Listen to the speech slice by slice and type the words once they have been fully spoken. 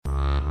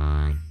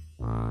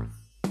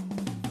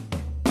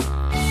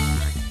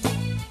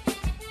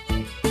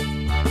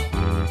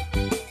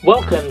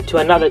Welcome to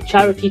another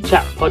Charity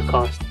Chat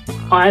podcast.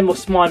 I'm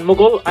Usman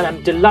Mughal and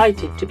I'm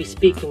delighted to be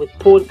speaking with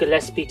Paul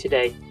Gillespie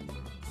today.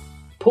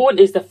 Paul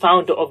is the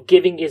founder of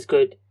Giving is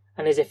Good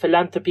and is a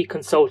philanthropy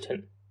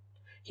consultant.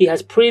 He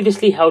has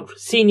previously held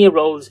senior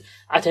roles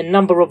at a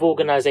number of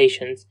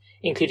organisations,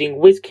 including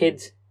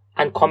WizKids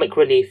and Comic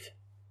Relief.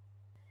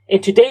 In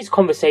today's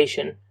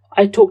conversation,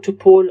 I talked to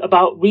Paul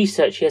about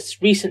research he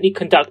has recently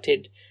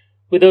conducted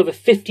with over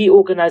 50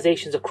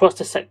 organisations across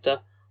the sector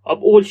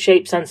of all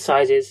shapes and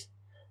sizes,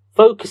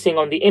 focusing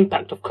on the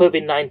impact of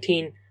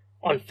COVID-19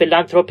 on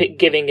philanthropic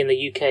giving in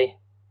the UK.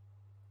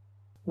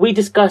 We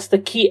discussed the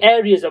key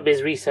areas of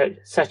his research,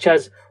 such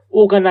as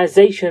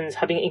organisations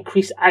having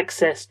increased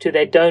access to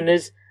their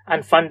donors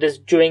and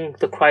funders during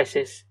the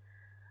crisis,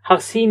 how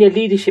senior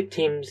leadership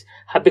teams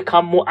have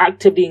become more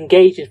actively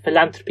engaged in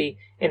philanthropy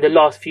in the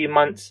last few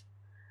months,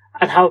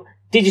 and how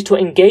digital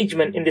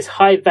engagement in this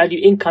high-value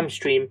income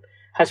stream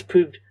has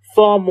proved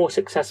far more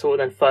successful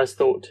than first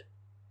thought.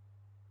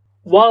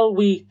 While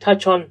we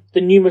touch on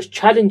the numerous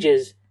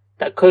challenges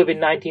that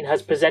COVID-19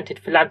 has presented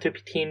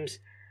philanthropy teams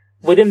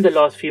within the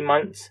last few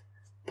months,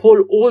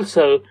 Paul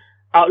also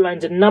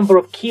outlines a number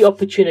of key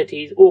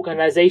opportunities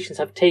organisations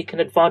have taken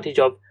advantage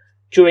of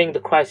during the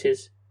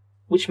crisis,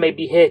 which may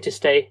be here to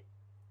stay.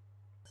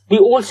 We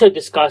also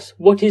discuss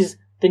what is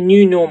the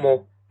new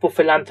normal for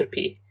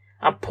philanthropy,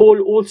 and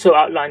Paul also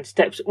outlines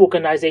steps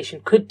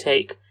organisations could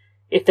take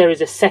if there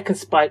is a second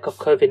spike of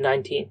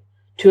COVID-19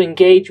 to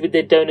engage with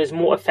their donors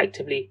more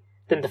effectively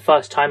than the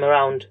first time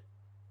around.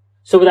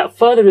 So without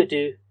further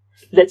ado,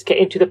 let's get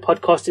into the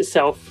podcast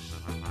itself.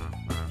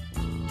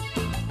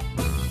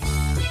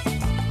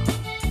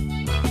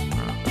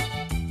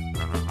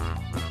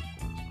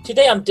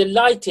 Today I'm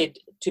delighted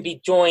to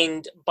be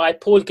joined by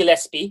Paul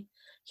Gillespie.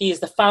 He is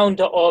the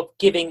founder of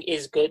Giving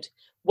is Good.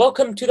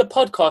 Welcome to the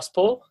podcast,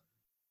 Paul.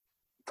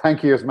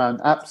 Thank you,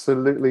 Usman.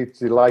 Absolutely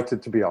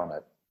delighted to be on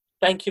it.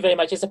 Thank you very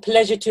much. It's a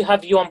pleasure to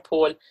have you on,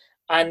 Paul,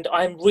 and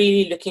I'm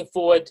really looking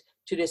forward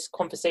to this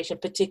conversation,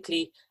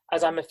 particularly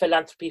as I'm a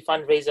philanthropy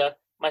fundraiser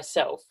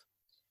myself.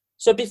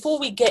 So before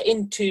we get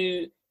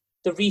into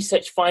the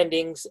research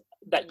findings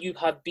that you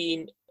have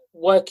been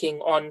working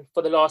on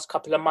for the last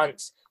couple of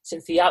months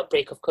since the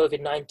outbreak of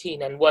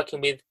COVID-19 and working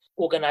with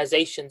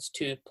organizations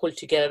to pull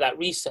together that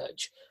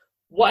research,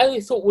 what I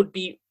thought would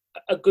be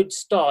a good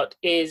start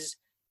is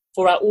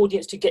for our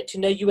audience to get to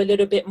know you a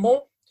little bit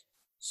more.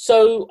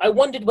 So I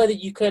wondered whether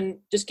you can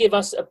just give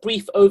us a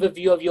brief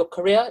overview of your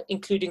career,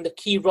 including the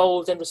key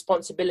roles and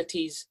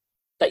responsibilities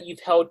that you've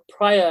held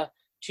prior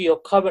to your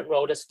current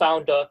role as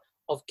founder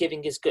of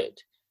Giving is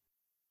Good.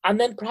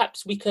 And then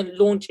perhaps we can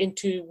launch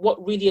into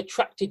what really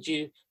attracted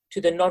you to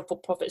the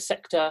non-for-profit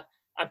sector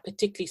and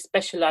particularly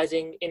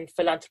specializing in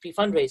philanthropy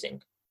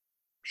fundraising.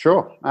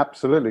 Sure,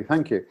 absolutely.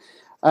 Thank you.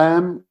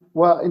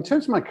 Well, in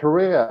terms of my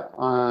career,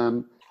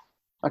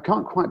 I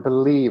can't quite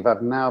believe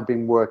I've now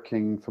been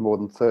working for more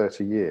than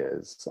 30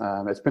 years.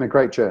 It's been a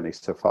great journey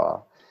so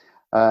far.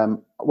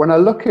 When I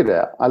look at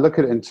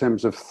it in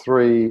terms of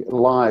three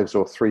lives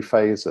or three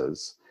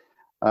phases: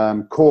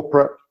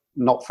 corporate,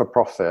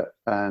 not-for-profit,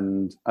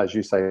 and, as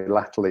you say,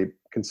 latterly,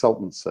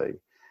 consultancy.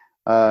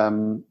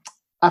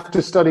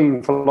 After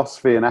studying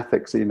philosophy and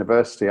ethics at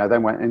university, I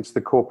then went into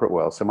the corporate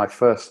world, so my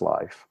first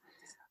life.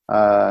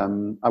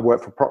 I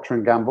worked for Procter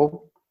 &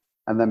 Gamble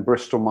and then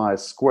Bristol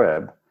Myers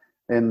Squibb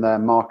in their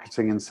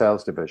marketing and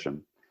sales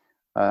division.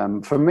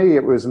 For me,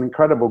 it was an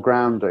incredible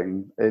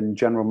grounding in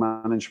general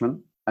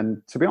management.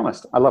 And to be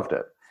honest, I loved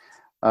it.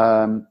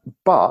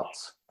 But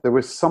there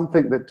was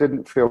something that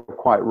didn't feel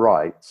quite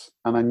right.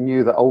 And I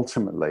knew that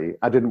ultimately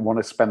I didn't want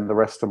to spend the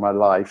rest of my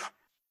life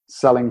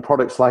selling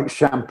products like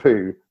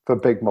shampoo for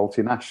big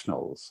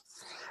multinationals.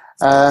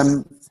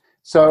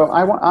 So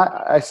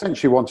I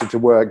essentially wanted to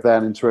work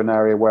then into an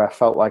area where I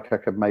felt like I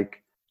could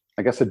make,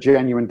 I guess, a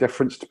genuine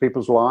difference to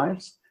people's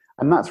lives.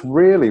 And that's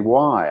really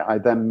why I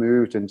then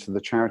moved into the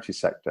charity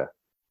sector.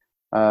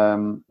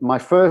 My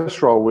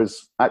first role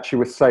was actually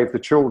with Save the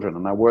Children,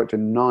 and I worked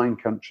in 9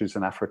 countries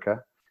in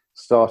Africa,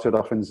 started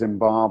off in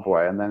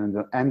Zimbabwe and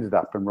then ended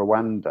up in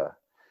Rwanda.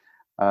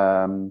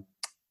 And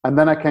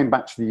then I came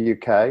back to the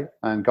UK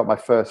and got my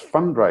first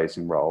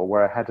fundraising role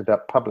where I headed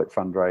up public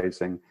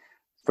fundraising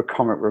for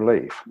Comic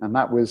Relief. And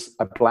that was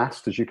a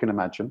blast, as you can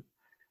imagine.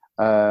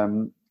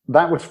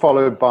 That was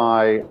followed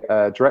by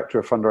Director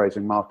of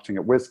Fundraising Marketing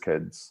at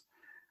WizKids.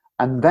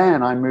 And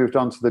then I moved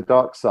on to the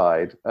dark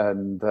side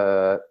and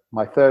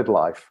my third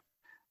life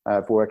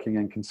of working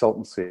in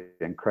consultancy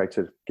and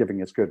created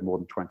Giving is Good more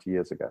than 20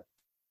 years ago.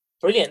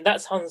 Brilliant.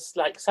 That sounds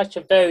like such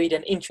a varied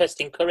and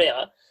interesting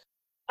career.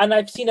 And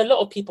I've seen a lot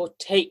of people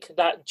take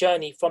that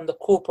journey from the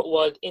corporate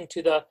world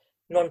into the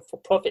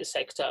non-for-profit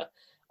sector.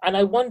 And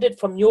I wondered,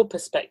 from your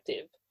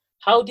perspective,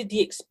 how did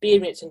the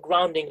experience and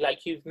grounding,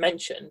 like you've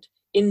mentioned,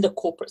 in the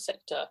corporate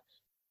sector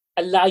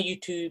allow you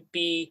to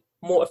be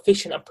more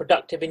efficient and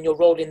productive in your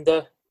role in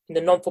the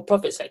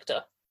non-for-profit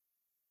sector?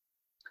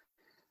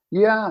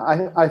 Yeah,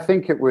 I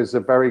think it was a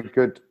very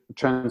good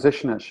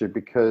transition, actually,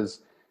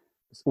 because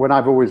when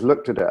I've always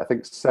looked at it, I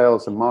think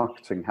sales and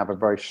marketing have a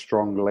very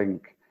strong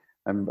link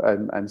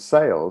and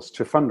sales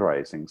to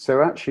fundraising.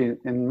 So actually,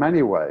 in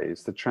many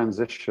ways, the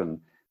transition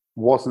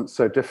wasn't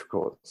so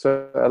difficult.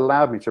 So it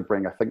allowed me to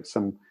bring, I think,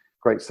 some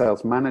great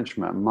sales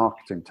management and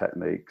marketing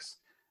techniques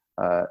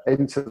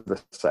into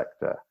the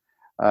sector.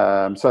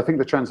 So I think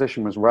the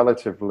transition was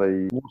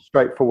relatively more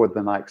straightforward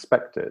than I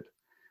expected.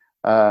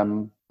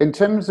 In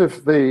terms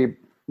of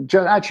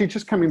actually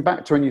just coming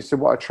back to when you said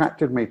what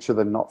attracted me to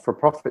the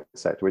not-for-profit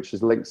sector, which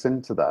is links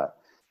into that,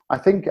 I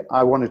think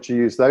I wanted to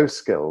use those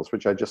skills,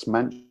 which I just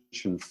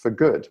mentioned, for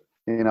good.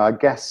 I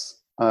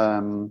guess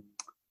I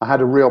had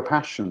a real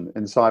passion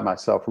inside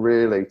myself,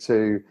 really,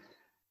 to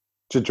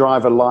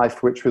drive a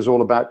life which was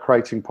all about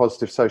creating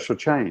positive social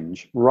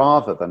change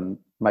rather than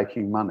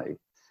making money.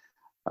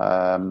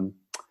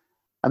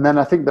 And then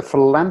I think the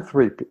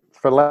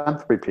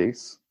philanthropy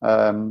piece,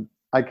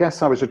 I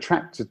guess I was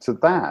attracted to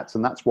that,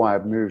 and that's why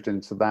I've moved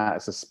into that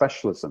as a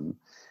specialism.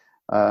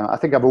 I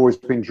think I've always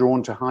been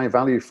drawn to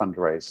high-value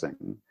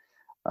fundraising,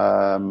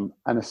 and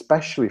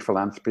especially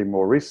philanthropy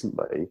more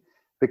recently,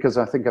 because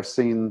I think I've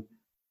seen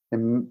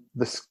in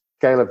the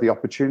scale of the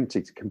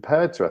opportunity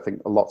compared to, I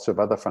think, lots of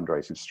other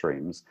fundraising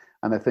streams,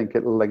 and I think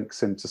it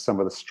links into some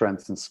of the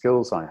strengths and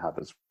skills I have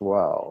as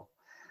well.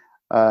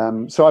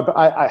 So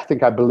I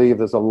think I believe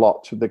there's a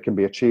lot that can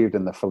be achieved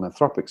in the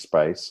philanthropic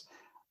space,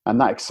 and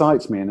that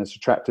excites me and has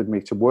attracted me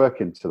to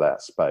work into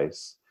that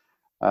space.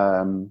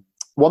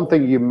 One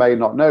thing you may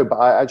not know, but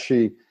I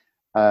actually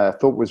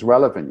thought was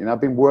relevant,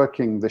 I've been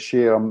working this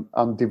year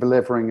on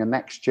delivering a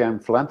next-gen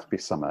philanthropy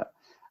summit,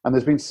 and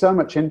there's been so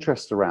much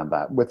interest around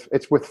that.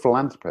 It's with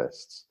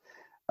philanthropists,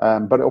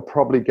 but it'll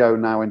probably go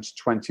now into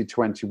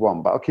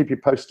 2021. But I'll keep you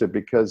posted,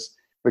 because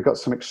we've got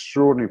some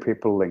extraordinary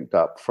people linked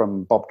up,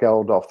 from Bob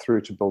Geldof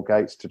through to Bill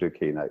Gates, to do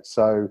keynotes.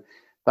 So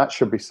that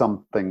should be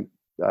something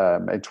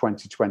in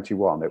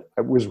 2021.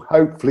 It was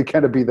hopefully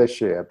going to be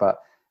this year, but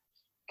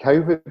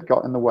COVID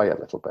got in the way a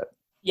little bit.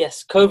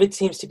 Yes, COVID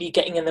seems to be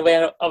getting in the way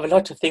of a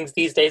lot of things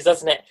these days,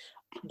 doesn't it?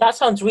 That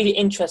sounds really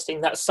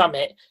interesting, that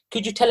summit.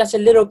 Could you tell us a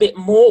little bit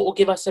more, or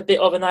give us a bit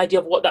of an idea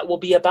of what that will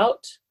be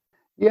about?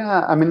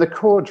 Yeah, I mean, the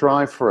core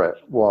drive for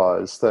it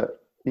was that,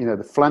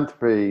 the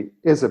philanthropy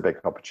is a big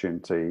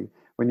opportunity.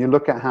 When you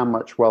look at how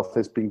much wealth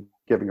is being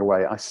given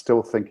away, I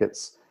still think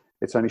it's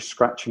only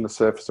scratching the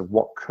surface of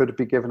what could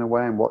be given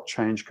away and what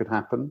change could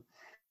happen.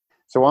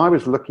 So I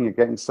was looking at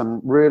getting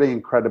some really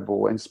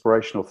incredible,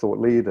 inspirational thought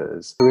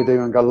leaders who are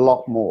doing a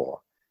lot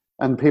more,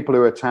 and people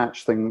who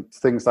attach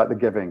things like the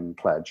Giving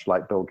Pledge,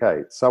 like Bill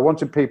Gates. So I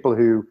wanted people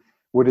who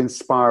would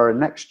inspire a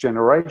next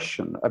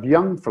generation of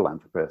young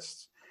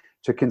philanthropists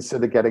to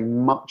consider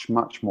getting much,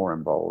 much more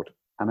involved,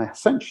 and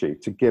essentially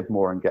to give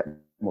more and get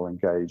more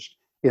engaged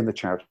in the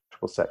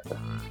charitable sector.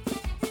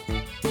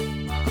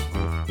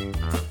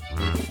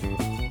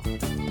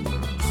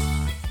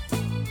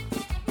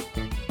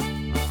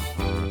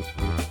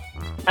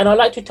 And I'd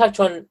like to touch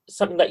on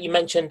something that you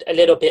mentioned a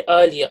little bit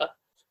earlier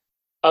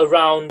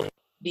around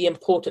the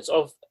importance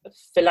of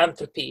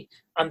philanthropy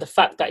and the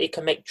fact that it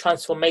can make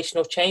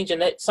transformational change.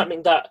 And it's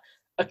something that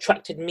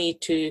attracted me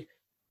to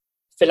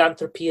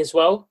philanthropy as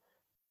well.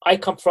 I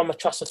come from a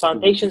trust and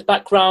foundations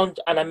background,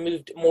 and I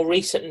moved more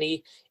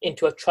recently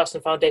into a trust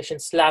and foundation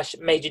 /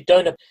 major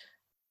donor.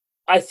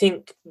 I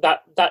think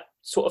that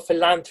sort of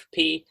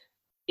philanthropy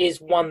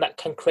is one that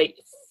can create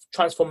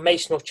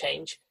transformational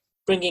change,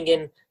 bringing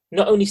in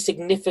not only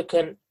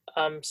significant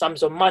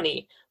sums of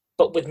money,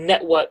 but with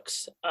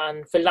networks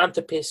and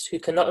philanthropists who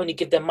can not only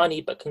give their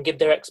money, but can give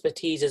their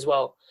expertise as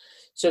well.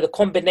 So the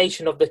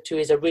combination of the two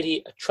is a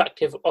really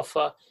attractive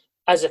offer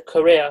as a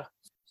career.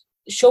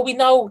 Shall we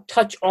now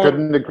touch on...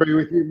 Couldn't agree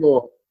with you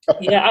more.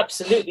 Yeah,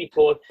 absolutely,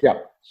 Paul. Yeah.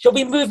 Shall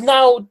we move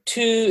now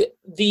to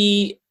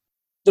the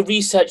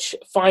research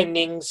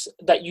findings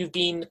that you've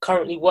been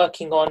currently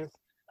working on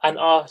and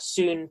are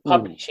soon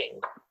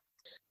publishing?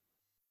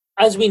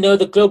 As we know,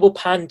 the global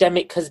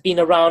pandemic has been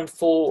around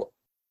for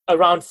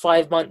around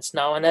 5 months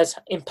now and has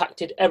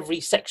impacted every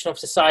section of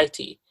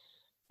society.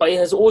 But it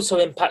has also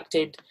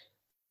impacted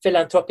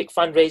philanthropic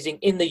fundraising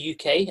in the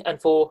UK and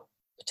for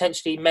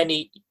potentially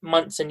many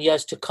months and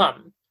years to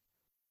come.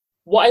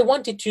 What I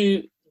wanted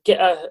to get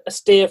a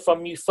steer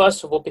from you,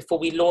 first of all, before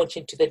we launch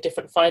into the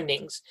different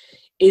findings,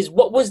 is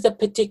what was the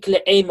particular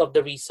aim of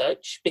the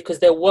research? Because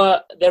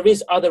there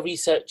is other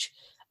research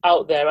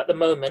out there at the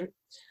moment.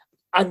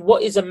 And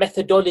what is a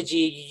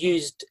methodology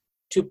used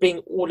to bring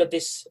all of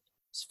these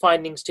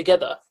findings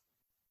together?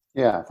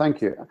 Yeah,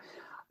 thank you.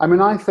 I mean,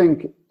 I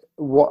think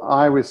what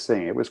I was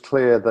seeing, it was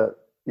clear that,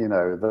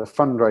 the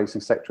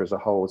fundraising sector as a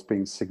whole has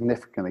been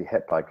significantly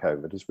hit by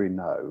COVID, as we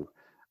know.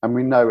 And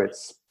we know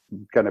it's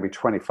going to be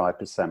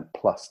 25%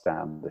 plus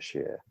down this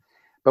year.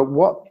 But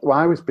what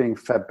I was being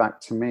fed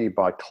back to me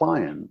by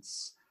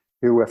clients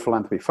who were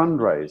philanthropy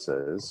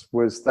fundraisers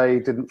was they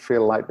didn't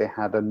feel like they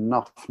had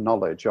enough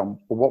knowledge on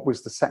what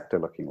was the sector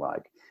looking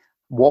like.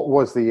 What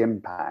was the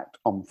impact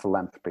on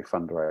philanthropy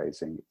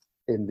fundraising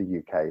in the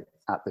UK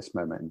at this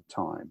moment in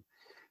time?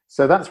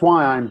 So that's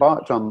why I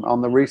embarked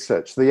on the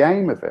research. The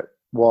aim of it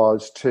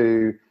was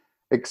to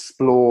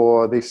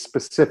explore the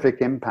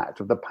specific impact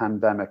of the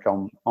pandemic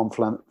on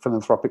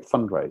philanthropic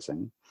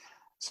fundraising.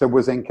 So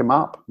was income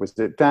up? Was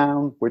it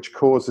down? Which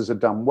causes had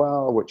done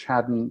well? Which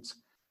hadn't?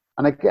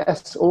 And I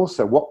guess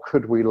also, what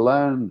could we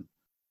learn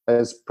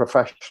as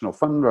professional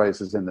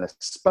fundraisers in this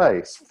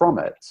space from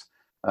it?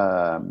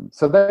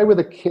 So they were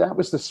the key, that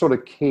was the sort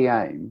of key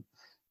aim.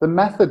 The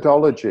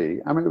methodology,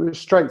 I mean, it was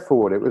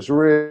straightforward. It was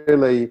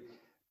really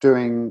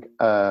doing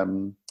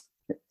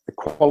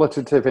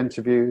qualitative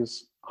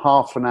interviews,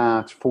 half an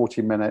hour to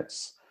 40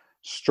 minutes,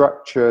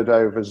 structured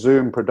over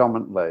Zoom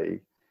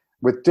predominantly,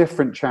 with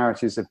different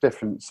charities of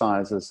different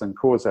sizes and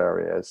cause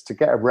areas to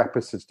get a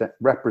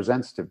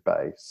representative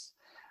base.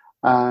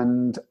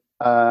 And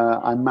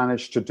I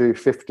managed to do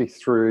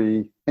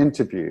 53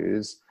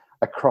 interviews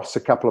across a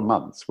couple of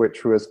months,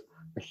 which was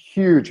a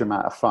huge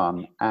amount of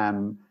fun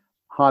and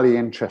highly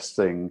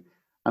interesting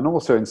and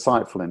also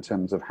insightful in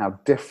terms of how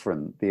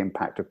different the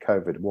impact of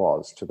COVID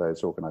was to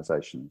those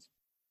organizations.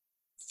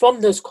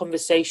 From those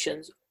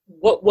conversations,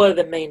 what were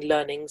the main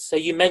learnings? So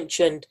you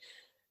mentioned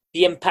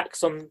the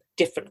impacts on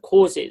different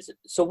causes.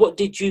 So what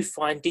did you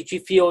find? Did you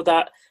feel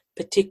that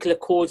particular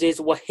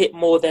causes were hit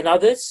more than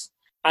others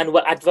and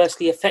were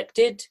adversely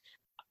affected?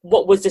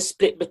 What was the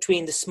split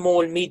between the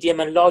small,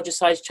 medium and larger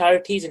size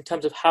charities in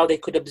terms of how they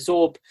could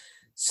absorb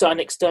certain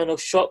external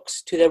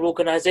shocks to their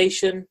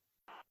organization?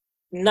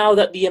 Now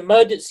that the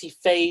emergency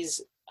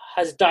phase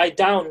has died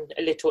down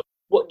a little,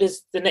 what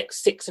does the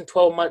next 6 and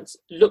 12 months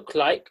look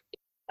like?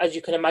 As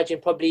you can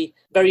imagine, probably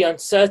very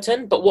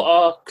uncertain, but what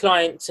are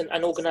clients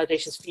and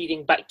organizations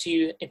feeding back to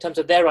you in terms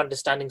of their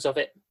understandings of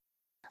it?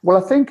 Well,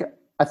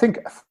 I think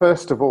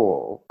first of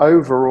all,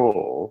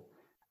 overall,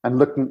 and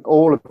looking at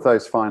all of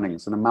those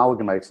findings and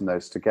amalgamating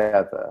those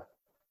together,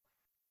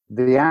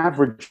 the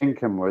average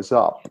income was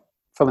up,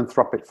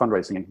 philanthropic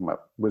fundraising income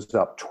was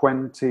up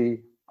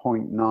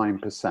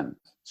 20.9%.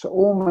 So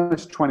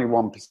almost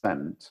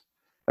 21%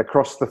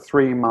 across the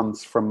 3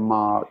 months from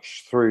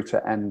March through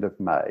to end of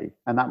May.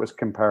 And that was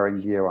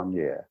comparing year on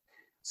year.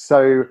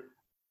 So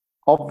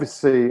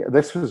obviously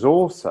this was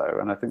also,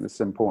 and I think this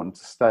is important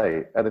to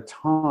state, at a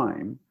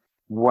time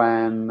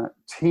when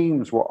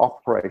teams were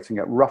operating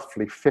at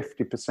roughly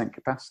 50%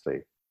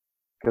 capacity,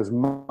 because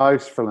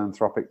most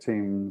philanthropic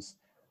teams,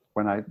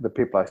 the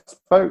people I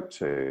spoke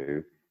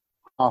to,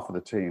 half of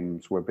the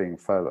teams were being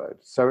furloughed.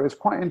 So it was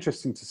quite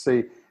interesting to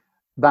see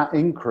that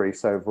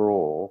increase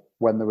overall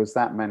when there was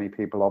that many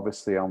people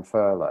obviously on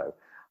furlough.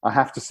 I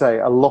have to say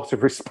a lot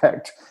of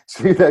respect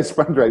to those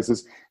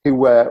fundraisers who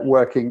were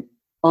working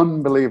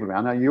unbelievably.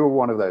 I know you were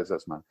one of those,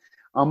 Osman,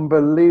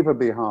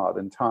 unbelievably hard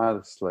and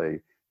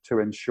tirelessly to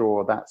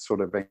ensure that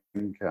sort of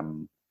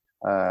income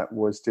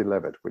was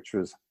delivered, which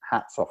was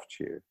hats off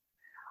to you.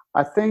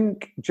 I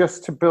think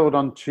just to build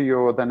on to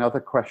your then other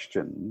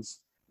questions,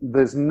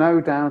 there's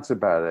no doubt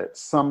about it.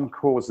 Some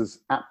causes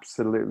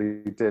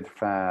absolutely did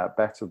fare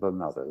better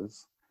than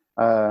others.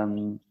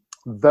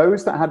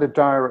 Those that had a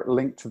direct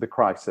link to the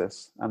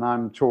crisis, and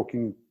I'm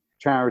talking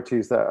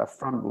charities that are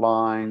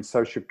frontline,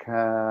 social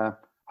care,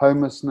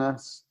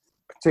 homelessness,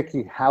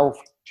 particularly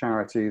health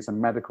charities and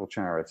medical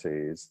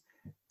charities,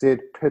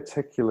 did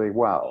particularly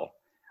well.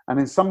 And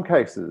in some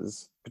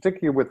cases,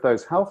 particularly with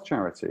those health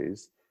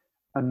charities,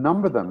 a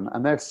number of them,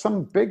 and there's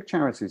some big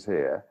charities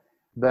here,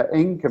 their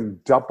income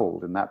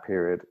doubled in that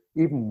period.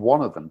 Even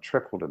one of them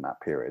tripled in that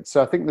period.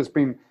 So I think there's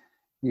been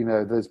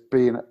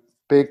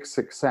big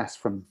success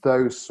from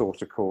those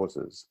sort of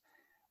causes.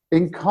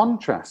 In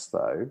contrast,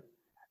 though,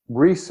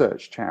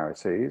 research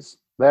charities,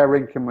 their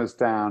income was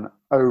down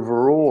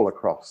overall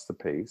across the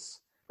piece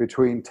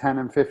between 10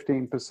 and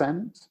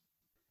 15%.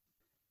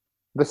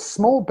 The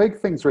small, big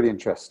thing's really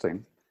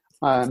interesting.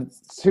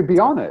 To be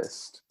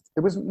honest,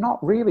 there was not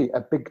really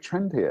a big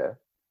trend here.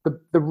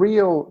 The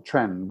real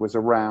trend was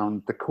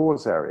around the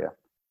cause area.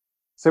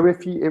 So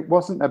it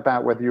wasn't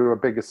about whether you were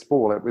big or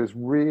small, it was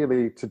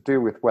really to do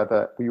with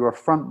whether you were a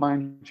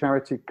frontline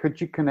charity. Could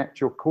you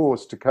connect your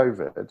cause to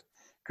COVID?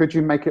 Could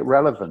you make it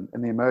relevant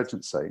in the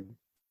emergency?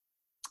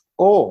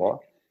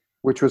 Or,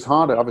 which was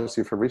harder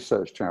obviously for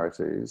research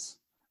charities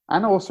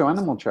and also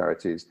animal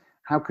charities,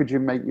 how could you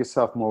make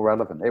yourself more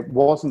relevant? It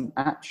wasn't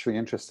actually,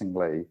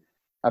 interestingly,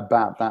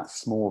 about that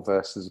small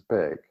versus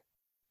big.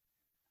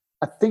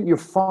 I think your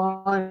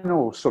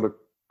final sort of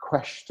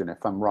question,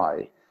 if I'm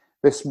right,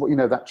 this,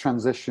 that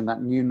transition,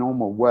 that new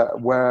normal, where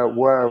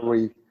are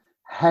we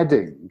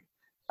heading?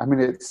 I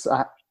mean,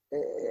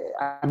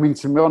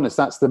 to be honest,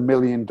 that's the $1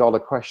 million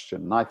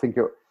question. I think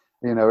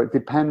it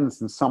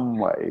depends in some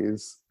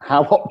ways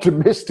how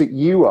optimistic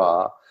you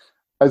are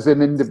as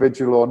an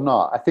individual or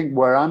not. I think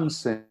where I'm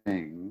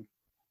seeing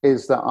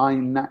is that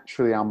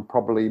I'm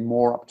probably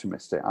more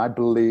optimistic. I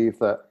believe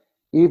that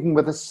even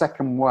with a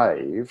second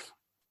wave,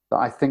 that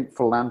I think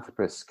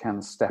philanthropists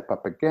can step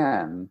up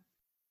again,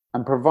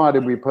 and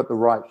provided we put the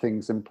right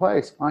things in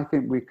place, I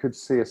think we could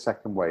see a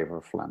second wave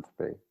of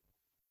philanthropy.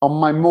 On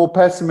my more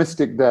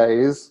pessimistic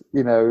days,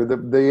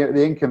 the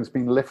income's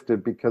been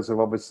lifted because of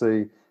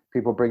obviously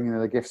people bringing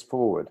their gifts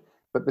forward.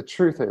 But the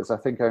truth is, I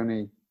think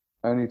only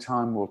Only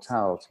time will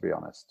tell, to be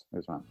honest,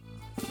 Usman.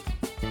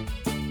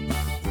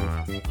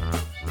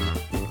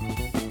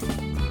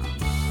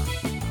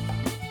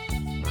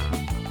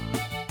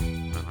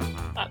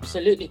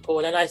 Absolutely,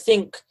 Paul. And I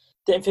think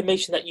the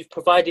information that you've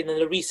provided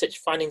and the research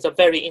findings are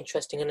very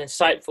interesting and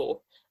insightful.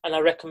 And I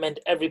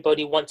recommend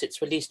everybody, once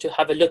it's released, to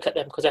have a look at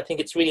them, because I think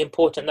it's really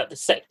important that the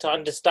sector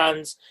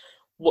understands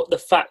what the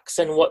facts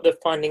and what the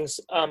findings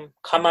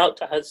come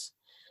out as.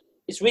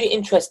 It's really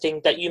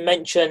interesting that you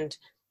mentioned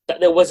that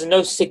there was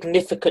no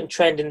significant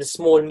trend in the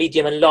small,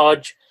 medium and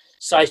large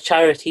size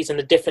charities and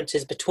the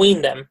differences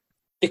between them.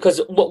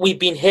 Because what we've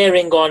been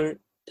hearing on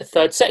the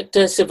third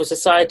sector, civil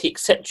society,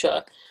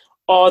 etc.,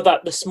 are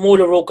that the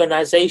smaller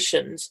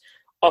organizations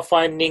are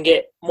finding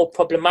it more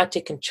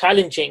problematic and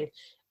challenging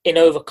in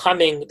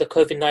overcoming the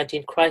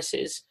COVID-19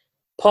 crisis,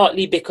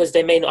 partly because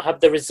they may not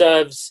have the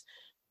reserves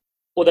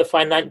or the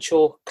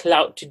financial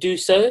clout to do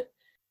so.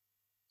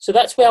 So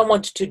that's where I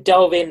wanted to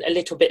delve in a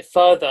little bit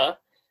further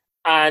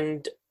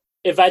and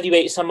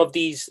evaluate some of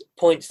these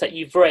points that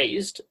you've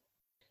raised.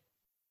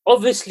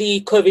 Obviously,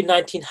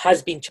 COVID-19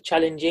 has been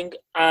challenging,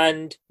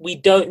 and we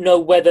don't know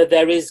whether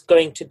there is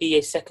going to be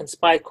a second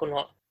spike or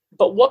not.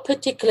 But what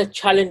particular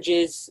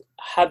challenges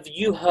have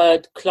you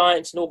heard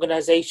clients and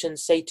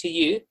organizations say to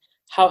you?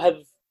 How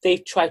have they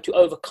tried to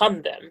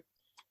overcome them?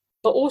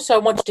 But also I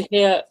wanted to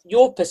hear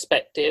your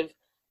perspective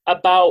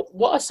about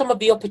what are some of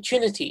the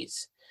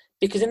opportunities?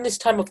 Because in this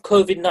time of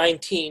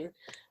COVID-19,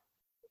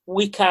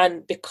 we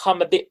can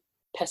become a bit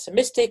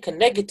pessimistic and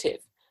negative.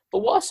 But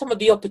what are some of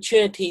the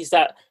opportunities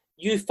that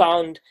you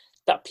found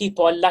that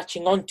people are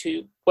latching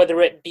onto,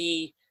 whether it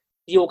be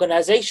the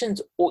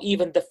organizations or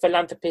even the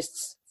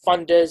philanthropists,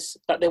 funders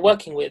that they're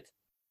working with?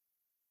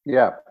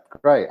 Yeah,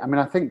 great. I mean,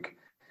 I think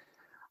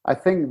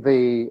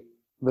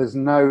there's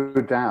no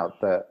doubt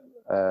that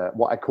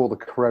what I call the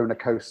Corona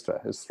coaster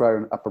has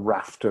thrown up a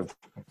raft of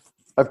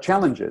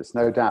challenges,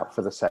 no doubt,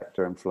 for the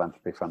sector and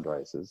philanthropy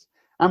fundraisers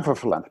and for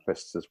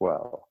philanthropists as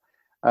well.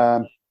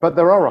 But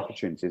there are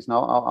opportunities, and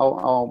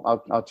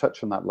I'll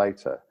touch on that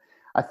later.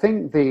 I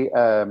think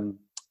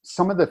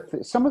some of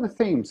the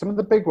themes, some of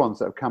the big ones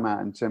that have come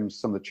out in terms of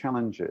some of the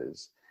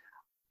challenges,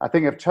 I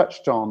think I've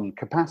touched on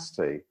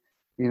capacity.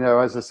 You know,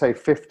 as I say,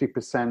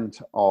 50%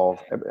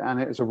 of,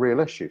 and it's a real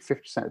issue,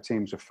 50% of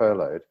teams are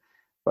furloughed.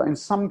 But in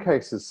some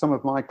cases, some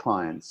of my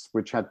clients,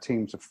 which had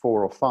teams of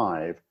 4 or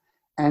 5,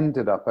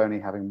 ended up only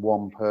having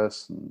one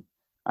person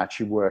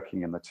actually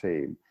working in the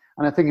team.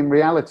 And I think in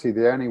reality,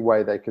 the only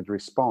way they could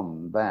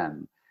respond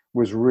then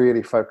was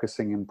really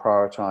focusing and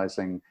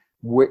prioritizing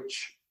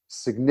which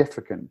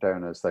significant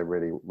donors they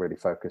really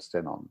focused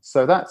in on.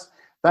 So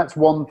that's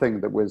one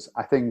thing that was,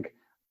 I think,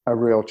 a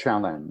real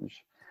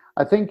challenge.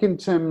 I think in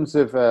terms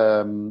of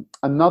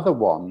another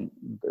one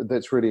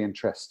that's really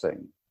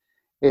interesting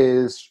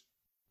is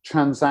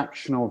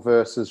transactional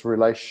versus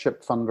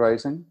relationship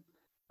fundraising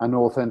and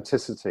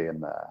authenticity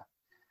in there.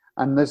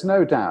 And there's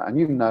no doubt, and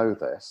you know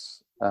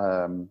this,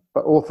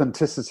 but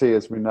authenticity,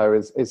 as we know,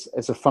 is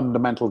a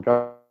fundamental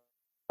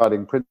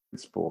guiding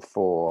principle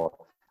for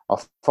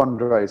our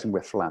fundraising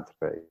with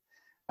philanthropy.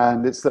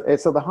 And it's at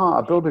the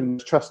heart of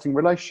building trusting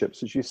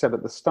relationships, as you said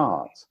at the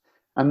start.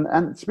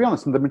 And to be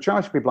honest, the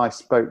majority of people I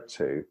spoke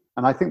to,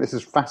 and I think this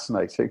is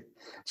fascinating,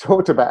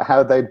 talked about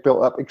how they'd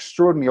built up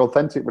extraordinarily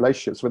authentic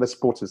relationships with their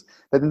supporters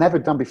they'd never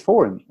done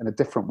before in a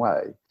different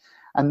way.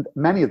 And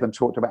many of them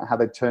talked about how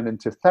they'd turned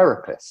into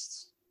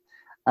therapists.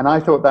 And I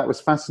thought that was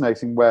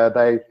fascinating, where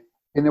they,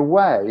 in a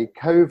way,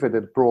 COVID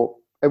had brought,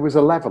 it was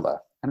a leveler,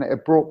 and it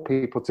had brought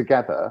people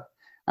together.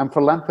 And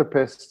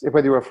philanthropists,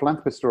 whether you're a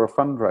philanthropist or a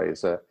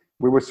fundraiser,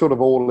 we were sort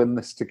of all in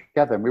this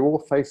together, and we were all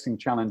facing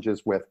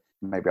challenges with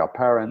maybe our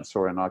parents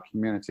or in our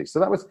community. So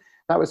that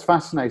was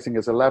fascinating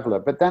as a leveler.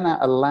 But then it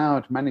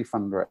allowed many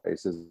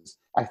fundraisers,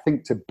 I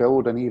think, to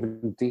build an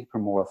even deeper,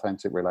 more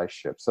authentic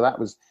relationship. So that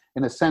was,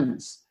 in a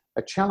sense,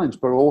 a challenge,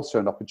 but also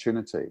an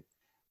opportunity.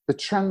 The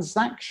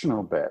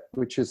transactional bit,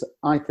 which is,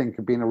 I think,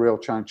 have been a real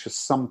challenge for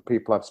some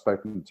people I've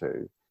spoken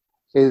to,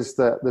 is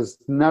that there's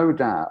no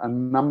doubt a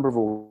number of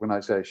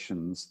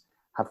organizations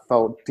have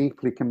felt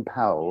deeply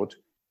compelled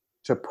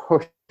to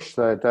push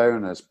their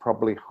donors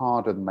probably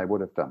harder than they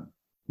would have done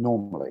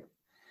normally.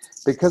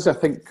 Because of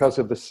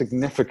the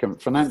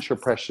significant financial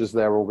pressures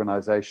their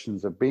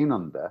organizations have been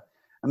under,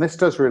 and this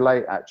does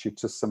relate actually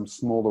to some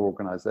smaller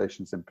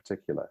organizations in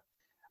particular.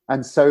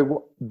 And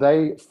so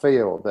they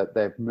feel that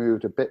they've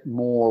moved a bit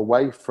more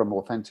away from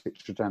authentic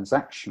to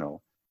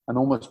transactional and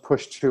almost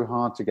pushed too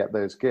hard to get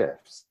those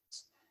gifts,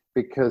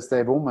 because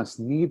they've almost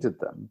needed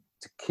them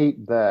to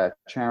keep their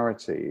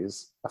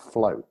charities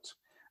afloat.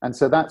 And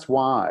so that's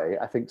why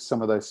I think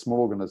some of those small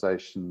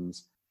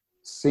organizations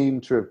seem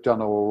to have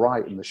done all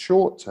right in the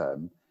short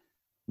term.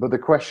 But the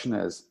question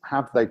is,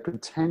 have they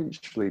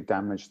potentially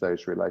damaged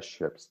those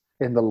relationships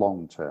in the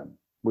long term?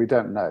 We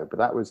don't know, but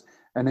that was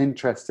an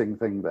interesting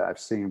thing that I've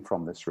seen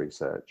from this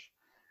research.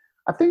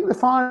 I think the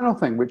final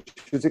thing, which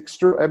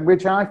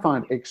I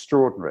find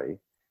extraordinary,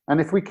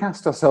 and if we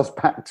cast ourselves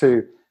back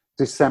to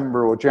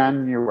December or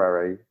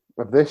January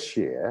of this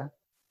year,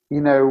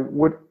 you know,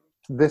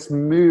 this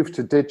move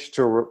to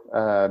digital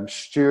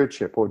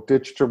stewardship or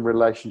digital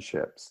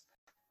relationships.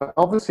 But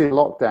obviously,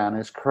 lockdown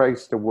has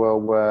created a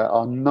world where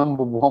our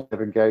number one way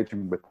of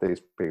engaging with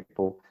these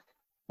people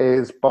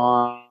is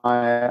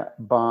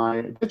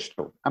by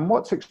digital. And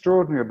what's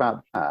extraordinary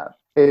about that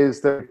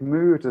is that we've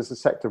moved as a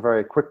sector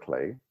very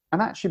quickly.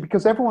 And actually,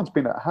 because everyone's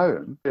been at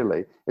home,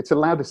 really, it's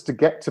allowed us to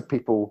get to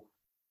people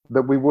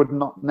that we would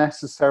not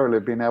necessarily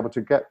have been able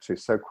to get to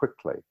so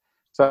quickly.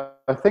 So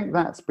I think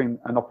that's been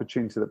an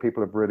opportunity that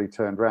people have really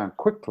turned around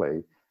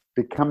quickly,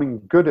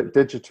 becoming good at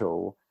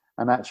digital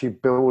and actually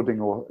building,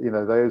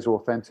 those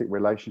authentic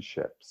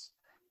relationships.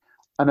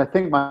 And I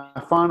think my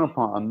final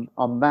point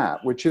on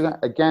that, which is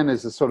again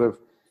is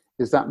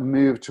that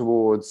move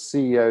towards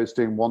CEOs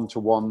doing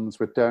one-to-ones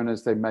with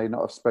donors they may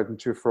not have spoken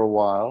to for a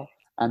while,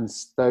 and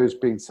those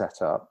being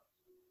set up.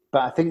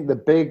 But I think the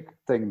big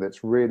thing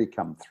that's really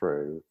come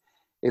through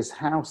is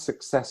how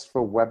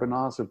successful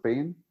webinars have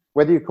been,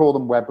 whether you call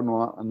them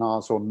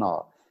webinars or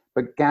not,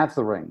 but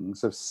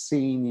gatherings of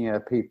senior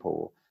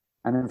people.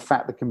 And in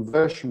fact, the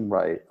conversion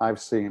rate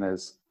I've seen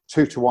is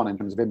 2-to-1 in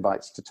terms of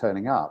invites to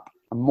turning up.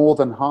 And more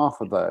than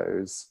half of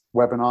those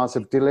webinars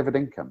have delivered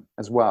income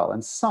as well.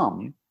 And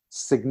some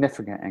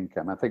significant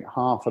income. I think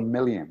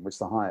 500,000 was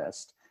the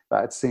highest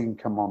that I'd seen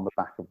come on the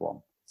back of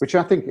one, which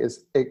I think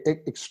is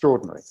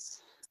extraordinary.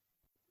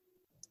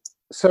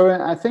 So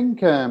I think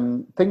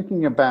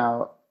thinking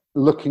about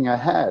looking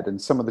ahead and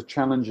some of the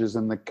challenges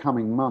in the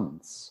coming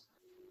months,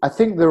 I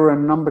think there are a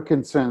number of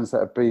concerns that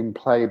have been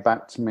played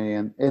back to me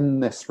in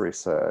this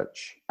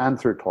research and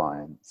through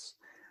clients.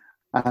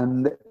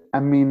 And I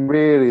mean,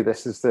 really,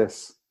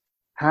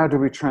 how do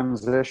we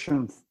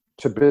transition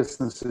to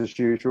business as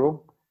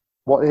usual?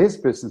 What is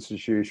business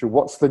as usual?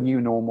 What's the new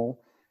normal?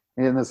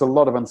 And there's a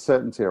lot of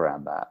uncertainty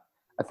around that.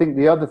 I think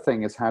the other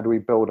thing is, how do we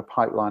build a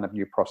pipeline of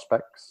new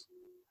prospects?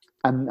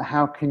 And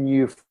how can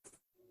you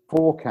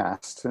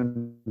forecast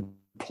and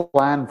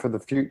plan for the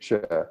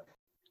future?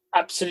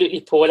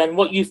 Absolutely, Paul. And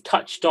what you've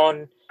touched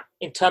on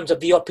in terms of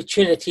the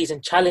opportunities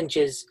and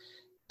challenges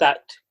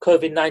that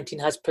COVID-19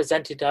 has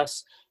presented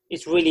us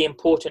is really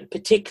important,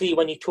 particularly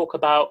when you talk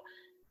about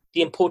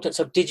the importance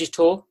of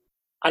digital.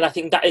 And I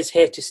think that is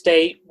here to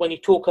stay. When you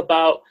talk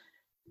about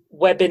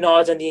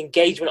webinars and the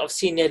engagement of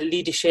senior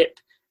leadership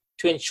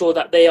to ensure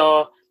that they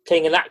are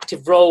playing an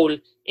active role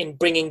in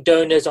bringing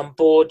donors on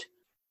board,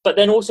 but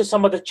then also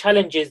some of the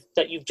challenges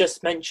that you've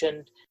just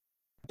mentioned,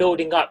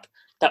 building up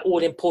that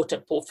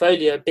all-important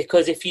portfolio,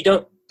 because if you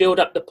don't build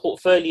up the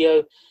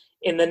portfolio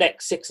in the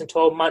next 6 and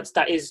 12 months,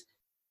 that is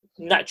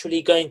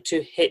naturally going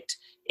to hit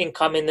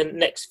income in the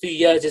next few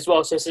years as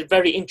well. So it's a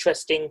very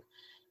interesting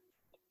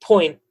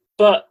point.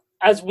 But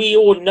as we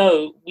all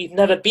know, we've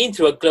never been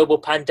through a global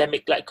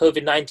pandemic like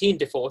COVID-19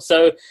 before.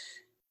 So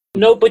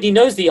nobody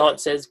knows the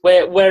answers.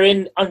 We're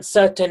in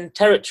uncertain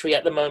territory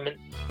at the moment.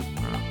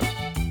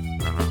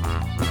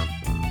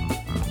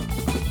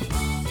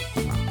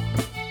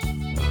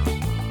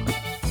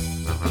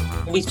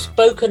 We've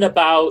spoken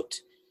about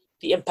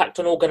the impact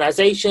on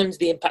organizations,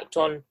 the impact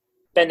on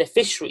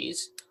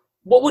beneficiaries.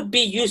 What would be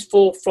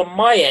useful from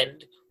my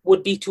end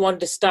would be to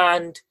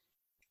understand,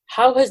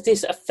 how has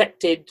this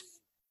affected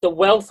the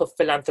wealth of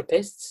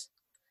philanthropists?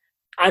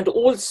 And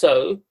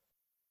also,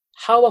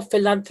 how are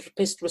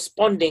philanthropists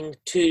responding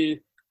to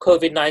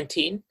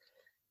COVID-19,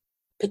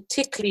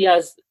 particularly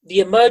as the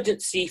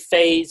emergency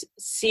phase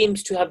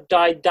seems to have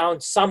died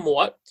down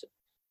somewhat?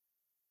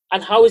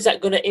 And how is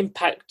that going to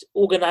impact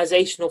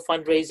organizational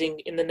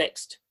fundraising in the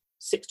next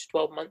 6 to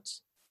 12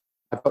 months?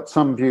 I've got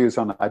some views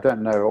on it. I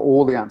don't know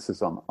all the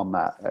answers on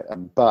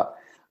that. But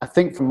I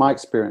think from my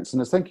experience,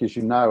 and I think, as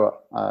you know,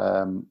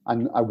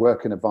 I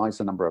work and advise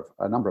a number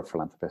of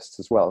philanthropists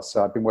as well.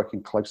 So I've been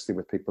working closely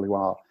with people who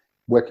are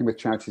working with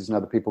charities and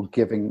other people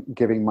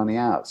giving money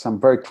out. So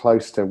I'm very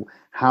close to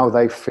how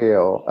they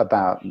feel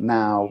about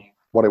now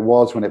what it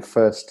was when it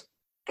first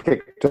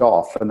kicked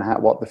off, and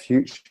what the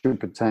future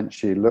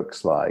potentially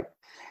looks like.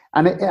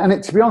 And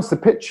it, to be honest, the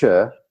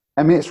picture,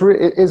 I mean, it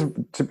is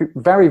to be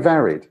very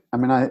varied. I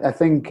mean, I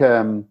think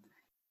there's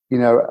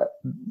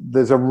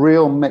a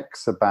real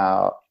mix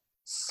about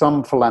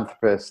some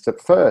philanthropists. At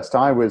first,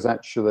 I was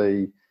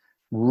actually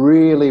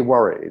really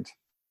worried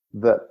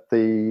that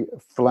the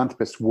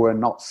philanthropists were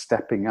not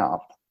stepping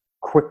up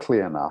quickly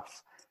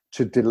enough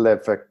to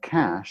deliver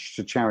cash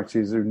to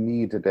charities who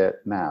needed it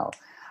now.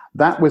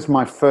 That was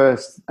my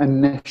first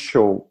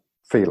initial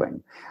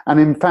feeling. And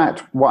in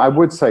fact, what I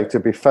would say,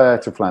 to be fair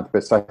to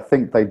philanthropists, I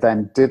think they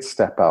then did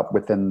step up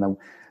within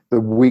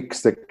the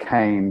weeks that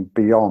came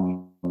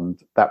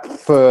beyond that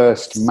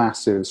first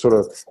massive sort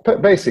of,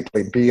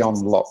 basically beyond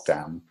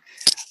lockdown.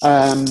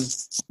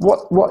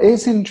 What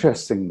is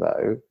interesting,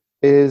 though,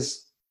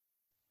 is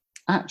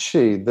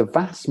actually the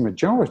vast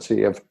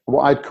majority of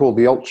what I'd call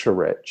the ultra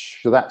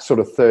rich, so that sort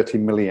of 30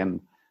 million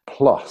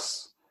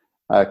plus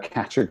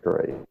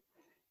category,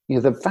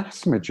 the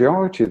vast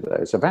majority of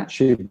those have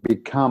actually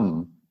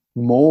become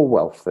more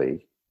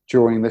wealthy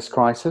during this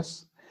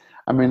crisis.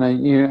 I mean,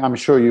 I'm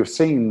sure you've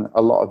seen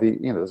a lot of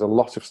there's a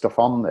lot of stuff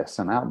on this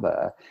and out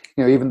there.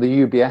 Even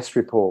the UBS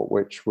report,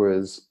 which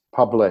was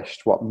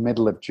published,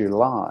 middle of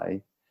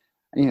July,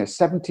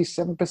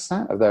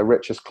 77% of their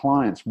richest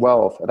clients'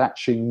 wealth had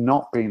actually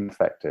not been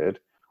affected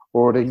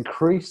or had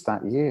increased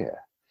that year.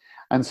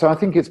 And so I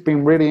think it's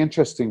been really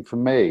interesting for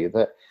me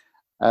that,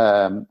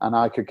 and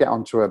I could get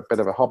onto a bit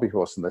of a hobby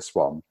horse in this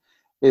one,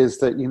 is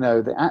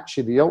that,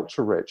 actually the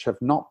ultra rich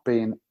have not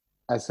been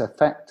as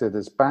affected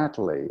as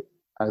badly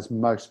as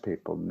most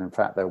people. And in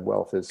fact, their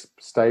wealth is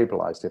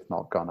stabilized, if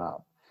not gone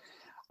up.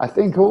 I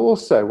think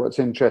also what's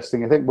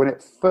interesting, I think when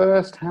it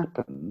first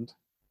happened,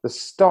 the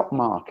stock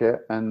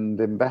market and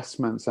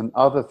investments and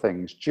other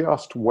things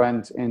just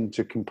went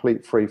into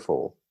complete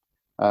freefall.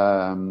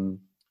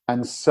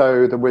 And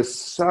so there was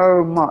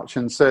so much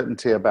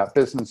uncertainty about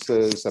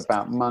businesses,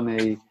 about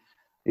money,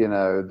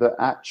 that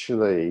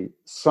actually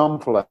some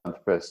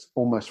philanthropists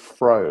almost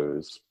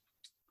froze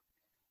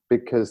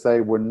because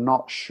they were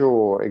not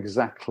sure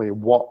exactly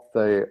what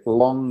the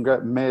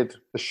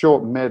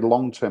short, mid,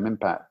 long-term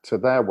impact to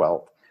their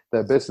wealth,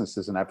 their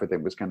businesses and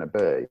everything was going to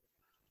be.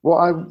 What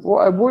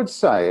I would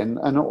say, and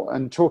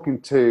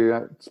spoken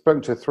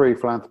to 3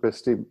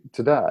 philanthropists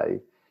today,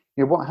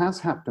 what has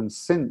happened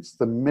since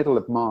the middle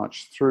of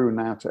March through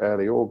now to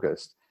early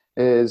August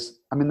is,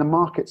 the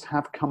markets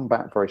have come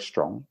back very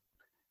strong.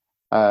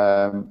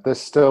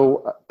 There's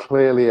still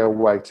clearly a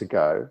way to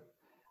go.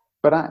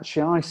 But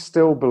actually, I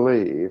still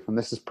believe, and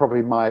this is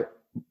probably my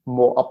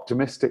more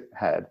optimistic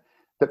head,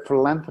 that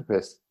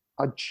philanthropists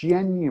are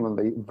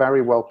genuinely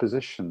very well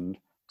positioned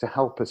to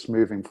help us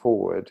moving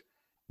forward.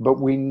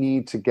 But we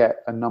need to get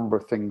a number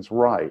of things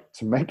right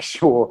to make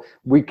sure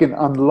we can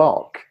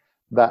unlock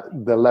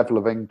the level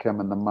of income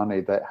and the money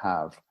they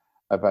have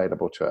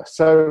available to us.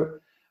 So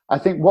I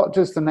think, what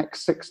does the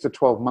next 6 to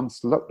 12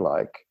 months look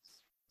like?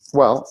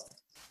 Well,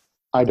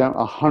 I don't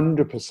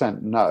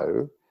 100%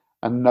 know,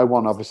 and no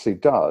one obviously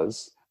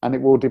does. And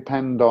it will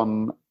depend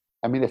on,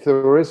 if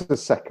there is a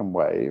second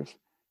wave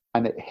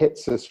and it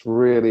hits us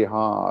really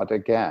hard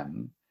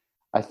again,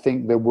 I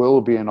think there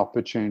will be an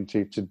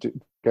opportunity to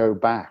go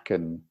back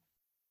and,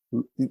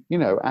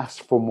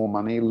 ask for more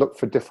money, look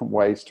for different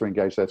ways to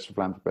engage those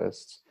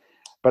philanthropists.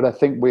 But I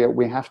think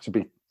we have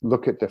to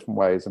look at different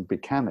ways and be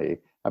canny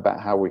about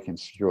how we can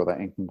secure that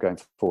income going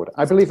forward.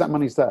 I believe that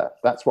money's there.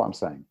 That's what I'm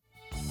saying.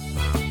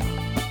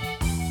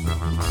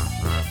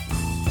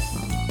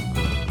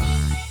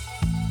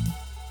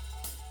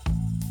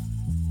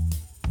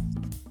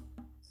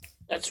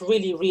 That's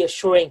really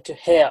reassuring to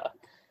hear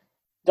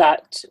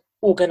that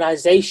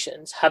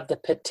organizations have the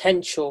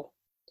potential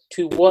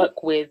to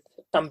work with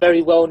some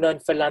very well-known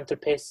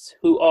philanthropists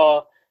who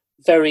are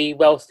very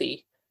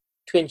wealthy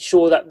to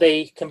ensure that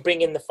they can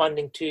bring in the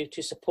funding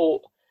to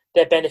support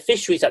their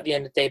beneficiaries at the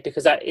end of the day,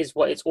 because that is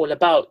what it's all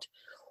about.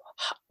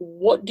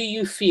 What do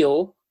you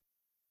feel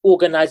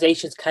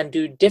organizations can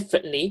do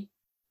differently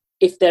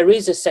if there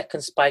is a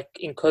second spike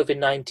in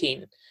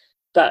COVID-19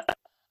 that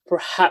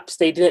perhaps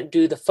they didn't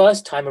do the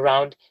first time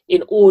around,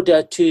 in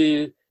order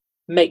to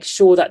make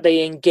sure that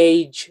they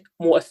engage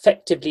more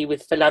effectively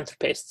with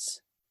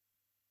philanthropists?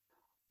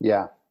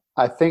 Yeah,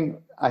 I think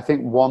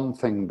one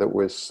thing that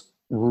was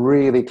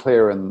really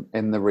clear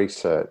in the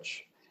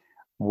research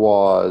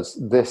was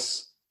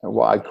this,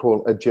 what I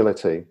call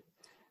agility.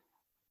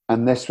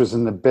 And this was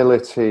an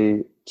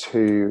ability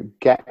to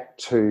get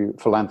to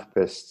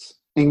philanthropists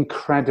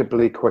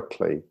incredibly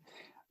quickly.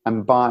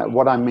 And by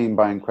what I mean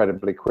by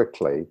incredibly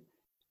quickly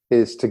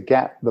is to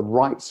get the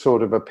right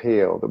sort of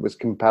appeal that was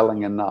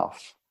compelling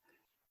enough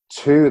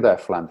to their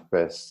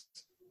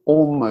philanthropists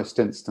almost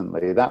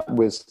instantly. That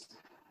was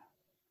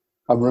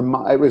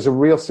it was a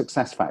real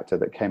success factor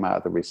that came out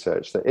of the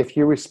research, that if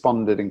you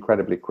responded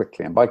incredibly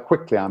quickly, and by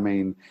quickly I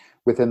mean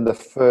within the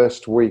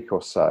first week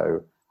or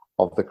so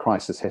of the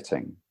crisis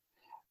hitting,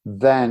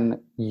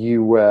 then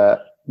you were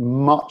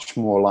much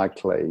more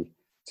likely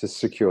to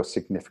secure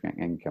significant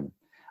income.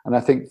 And I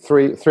think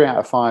three out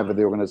of 5 of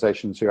the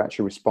organizations who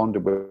actually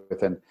responded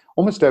within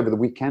almost over the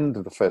weekend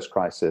of the first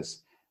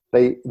crisis,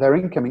 their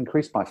income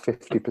increased by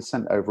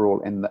 50%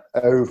 overall in the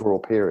overall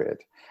period.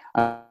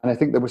 And I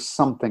think there was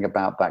something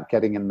about that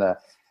getting in there.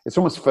 It's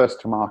almost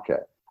first to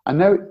market. I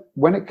know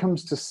when it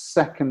comes to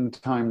second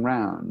time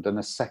round and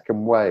a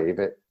second wave,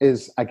 it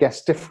is, I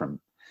guess, different,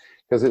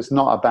 because it's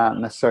not about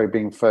necessarily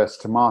being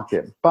first to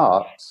market,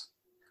 but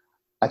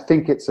I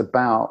think it's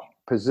about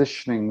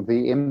positioning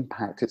the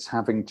impact it's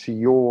having to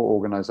your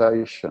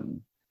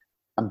organization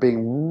and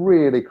being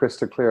really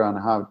crystal clear on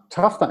how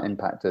tough that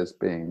impact has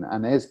been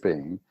and is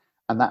being,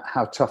 and that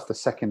how tough the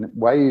second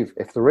wave,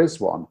 if there is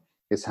one,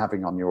 is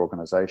having on your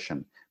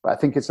organization. But I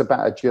think it's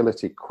about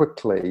agility,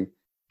 quickly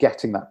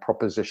getting that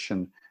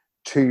proposition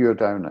to your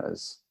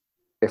donors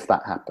if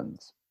that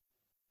happens.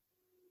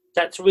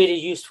 That's really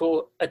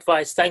useful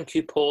advice. Thank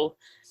you, Paul.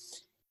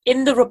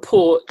 In the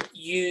report,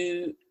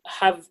 you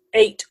have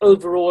 8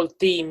 overall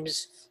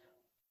themes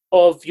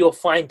of your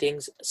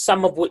findings,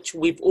 some of which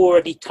we've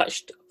already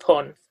touched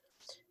upon,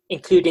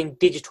 including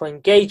digital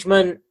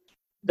engagement,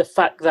 the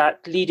fact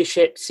that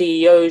leadership,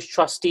 CEOs,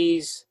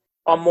 trustees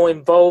are more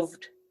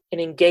involved in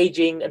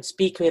engaging and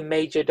speaking with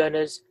major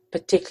donors,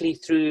 particularly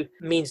through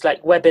means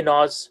like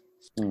webinars.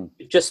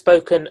 We've just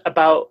spoken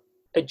about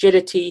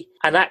agility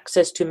and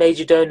access to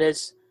major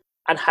donors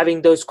and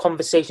having those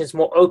conversations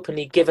more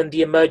openly given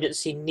the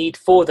emergency need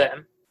for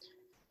them.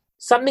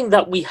 Something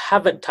that we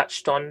haven't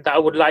touched on that I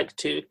would like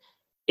to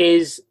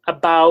is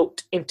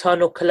about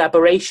internal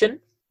collaboration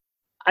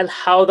and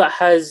how that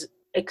has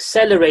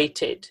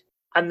accelerated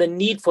and the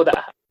need for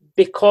that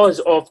because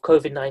of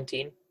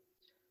COVID-19.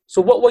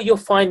 So what were your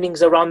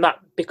findings around that?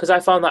 Because I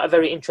found that a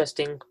very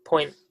interesting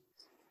point.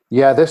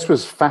 Yeah, this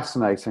was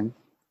fascinating.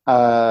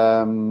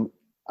 So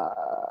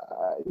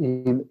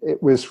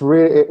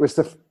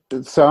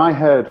I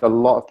heard a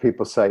lot of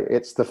people say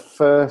it's the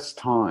first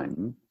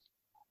time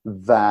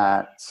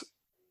that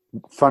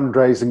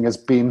fundraising has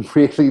been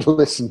really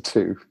listened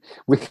to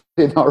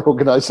within our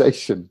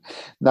organization.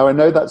 Now, I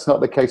know that's not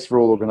the case for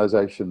all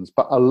organizations,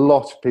 but a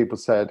lot of people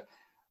said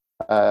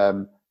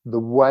the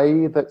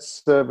way that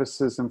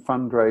services and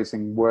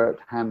fundraising work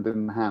hand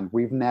in hand,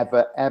 we've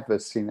never, ever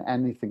seen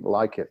anything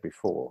like it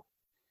before.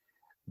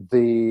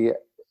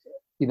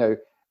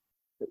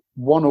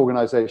 One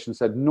organization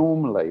said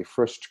normally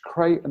for us to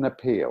create an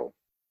appeal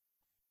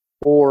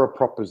or a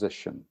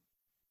proposition,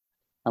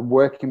 and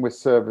working with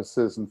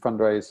services and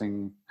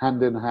fundraising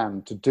hand in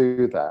hand to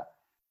do that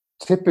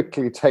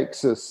typically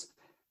takes us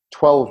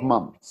 12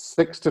 months,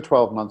 6 to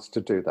 12 months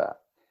to do that.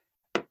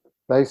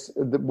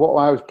 What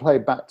I was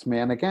played back to me,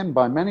 and again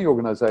by many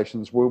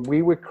organizations, were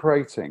we were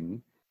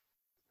creating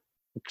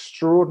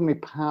extraordinarily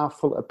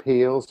powerful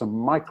appeals and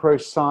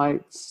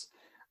microsites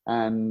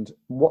and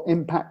what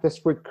impact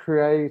this would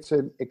create,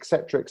 and et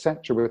cetera,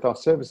 with our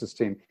services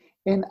team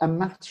in a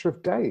matter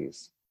of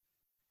days.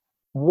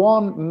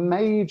 One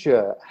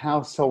major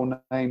household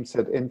name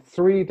said in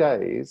 3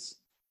 days,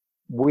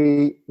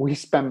 we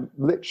spent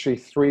literally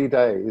 3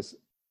 days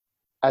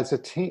as a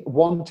team,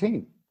 one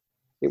team.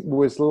 It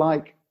was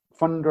like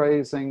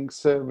fundraising,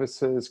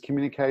 services,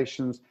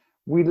 communications.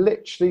 We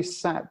literally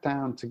sat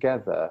down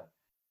together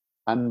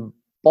and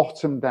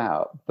bottomed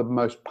out the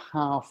most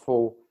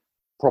powerful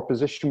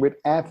proposition we'd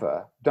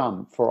ever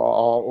done for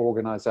our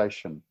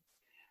organization.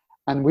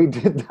 And we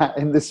did that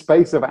in the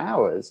space of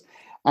hours.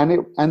 And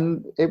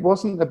it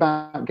wasn't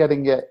about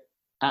getting it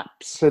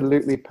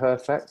absolutely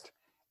perfect.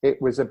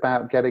 It was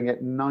about getting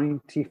it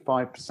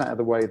 95% of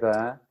the way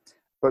there,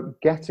 but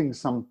getting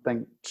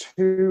something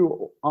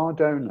to our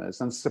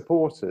donors and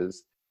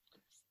supporters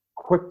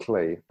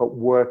quickly, but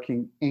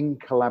working in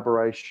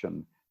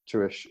collaboration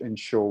to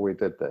ensure we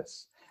did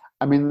this.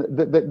 I mean,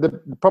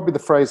 probably the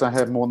phrase I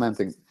heard more than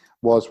anything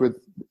was with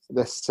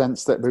the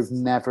sense that we've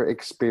never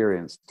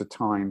experienced a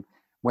time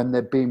when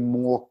there'd been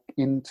more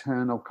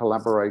internal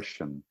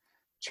collaboration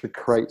to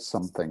create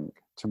something,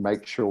 to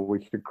make sure we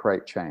could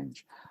create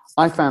change.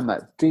 I found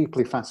that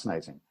deeply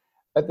fascinating.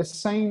 At the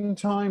same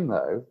time,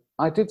 though,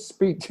 I did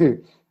speak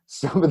to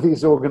some of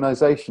these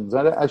organizations.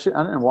 I don't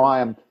know why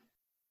I'm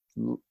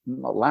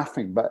not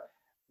laughing, but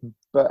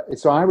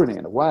it's irony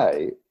in a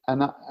way.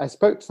 And I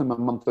spoke to them a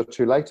month or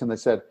two later, and they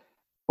said,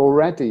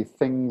 already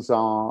things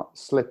are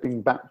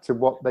slipping back to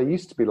what they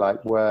used to be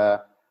like,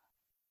 where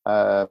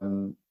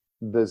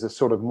there's a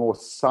sort of more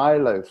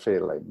silo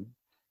feeling,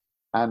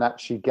 and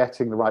actually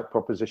getting the right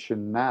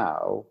proposition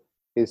now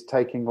is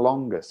taking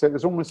longer. So it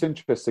was almost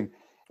interesting.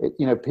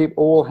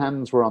 All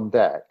hands were on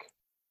deck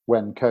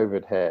when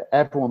COVID hit.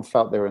 Everyone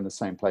felt they were in the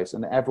same place,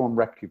 and everyone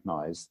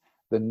recognized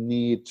the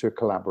need to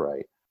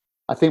collaborate.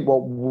 I think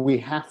what we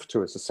have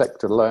to, as a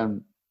sector,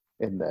 learn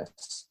in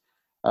this,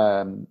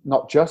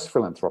 not just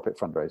philanthropic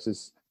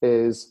fundraisers,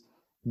 is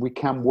we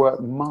can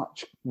work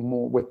much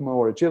more with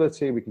more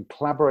agility. We can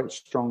collaborate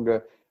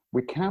stronger.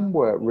 We can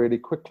work really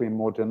quickly and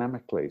more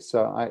dynamically.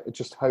 So I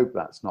just hope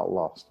that's not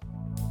lost.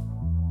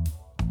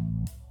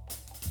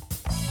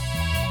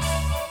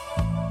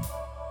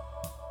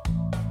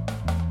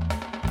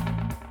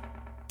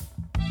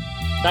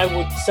 I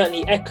would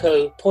certainly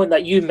echo the point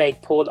that you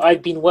made, Paul.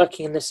 I've been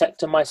working in the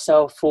sector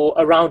myself for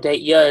around 8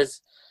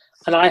 years,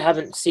 and I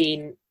haven't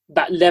seen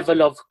that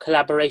level of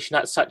collaboration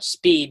at such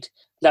speed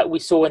that we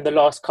saw in the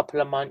last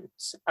couple of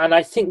months. And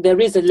I think there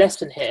is a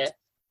lesson here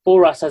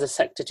for us as a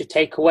sector to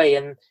take away.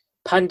 And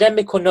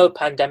pandemic or no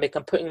pandemic,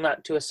 I'm putting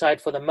that to aside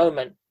for the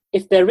moment,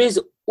 if there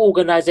is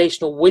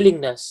organizational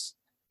willingness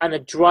and a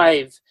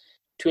drive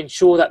to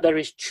ensure that there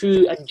is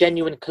true and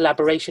genuine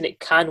collaboration, it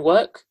can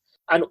work.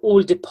 And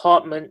all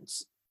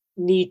departments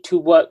need to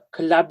work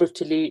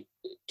collaboratively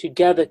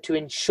together to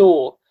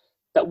ensure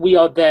that we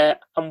are there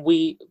and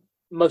we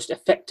most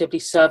effectively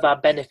serve our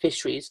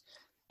beneficiaries,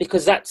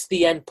 because that's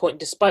the end point.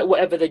 Despite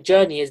whatever the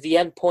journey is, the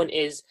end point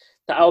is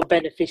that our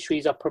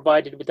beneficiaries are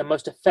provided with the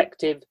most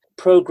effective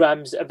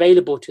programs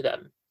available to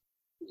them.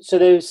 So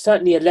there's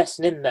certainly a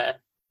lesson in there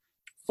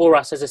for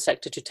us as a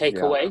sector to take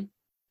away.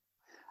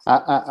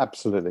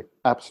 Absolutely.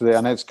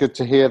 And it's good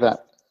to hear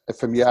that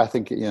from you. I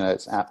think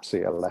it's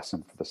absolutely a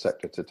lesson for the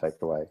sector to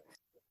take away.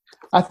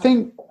 I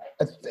think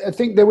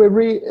there were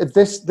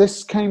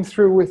this came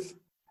through with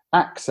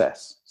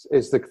access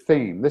is the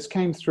theme. This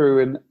came through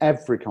in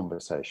every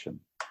conversation.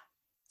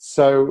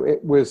 So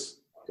it was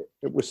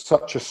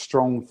such a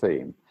strong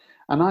theme.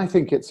 And I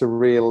think it's a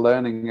real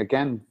learning,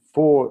 again,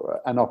 for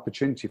an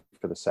opportunity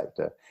for the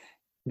sector,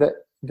 that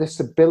this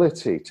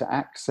ability to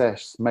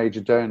access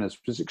major donors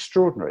was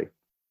extraordinary.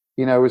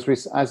 You know,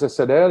 as I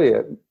said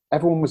earlier,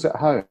 everyone was at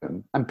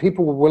home and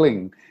people were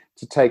willing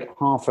to take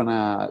half an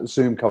hour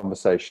Zoom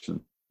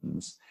conversations.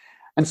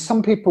 And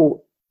some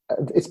people,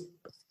 it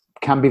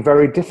can be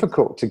very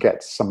difficult to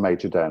get to some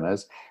major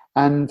donors.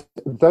 And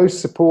those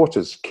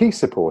supporters, key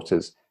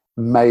supporters,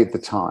 made the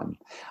time.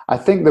 I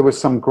think there were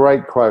some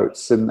great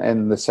quotes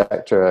in the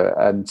sector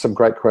and some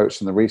great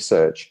quotes in the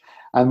research.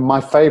 And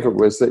my favorite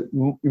was that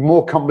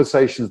more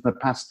conversations in the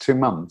past 2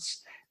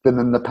 months than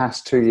in the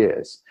past 2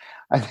 years.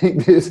 I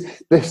think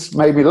this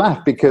made me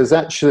laugh because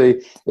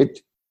actually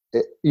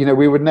you know,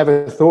 we would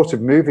never thought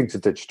of moving to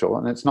digital,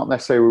 and it's not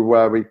necessarily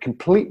where we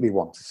completely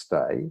want to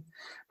stay,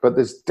 but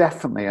there's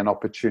definitely an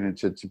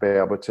opportunity to be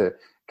able to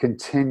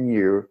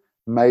continue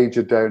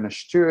major donor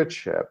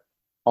stewardship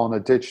on a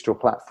digital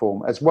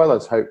platform, as well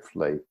as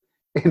hopefully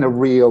in a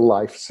real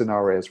life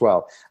scenario as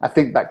well. I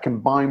think that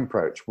combined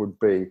approach would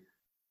be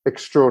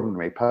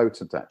extraordinarily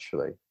potent,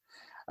 actually.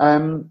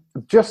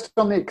 Just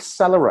on the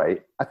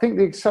Accelerate, I think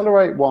the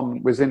Accelerate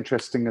one was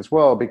interesting as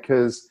well,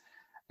 because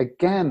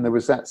again, there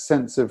was that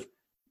sense of,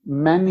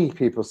 many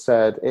people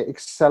said it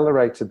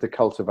accelerated the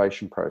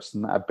cultivation process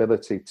and the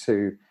ability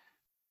to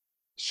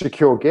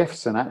secure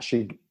gifts, and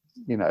actually,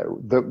 you know,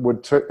 that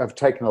would have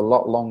taken a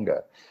lot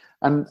longer.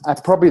 And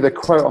probably the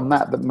quote on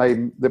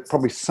that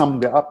probably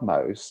summed it up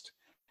most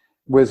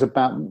was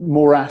about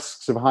more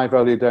asks of high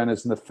value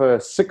donors in the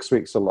first 6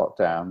 weeks of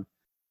lockdown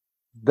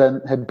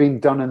than had been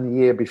done in the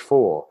year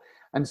before.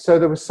 And so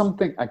there was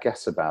something, I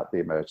guess, about the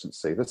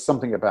emergency. There's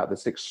something about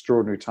this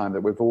extraordinary time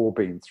that we've all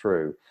been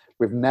through.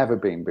 We've never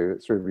been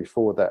through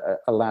before that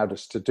allowed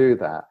us to do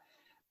that.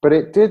 But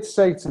it did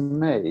say to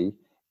me,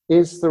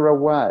 is there a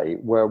way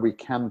where we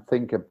can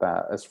think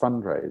about, as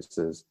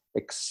fundraisers,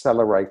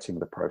 accelerating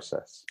the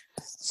process?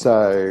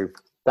 So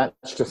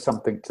that's just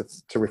something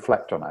to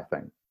reflect on, I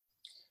think.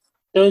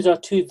 Those are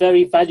two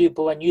very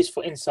valuable and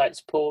useful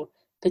insights, Paul,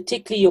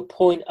 particularly your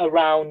point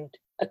around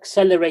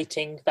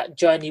accelerating that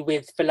journey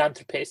with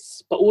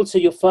philanthropists, but also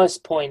your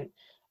first point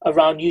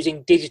around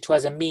using digital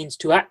as a means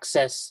to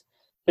access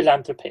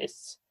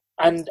philanthropists.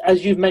 And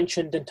as you've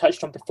mentioned and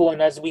touched on before,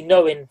 and as we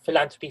know in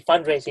philanthropy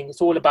fundraising,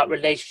 it's all about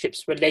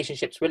relationships.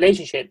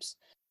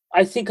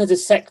 I think as a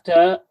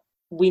sector,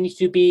 we need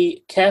to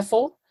be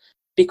careful,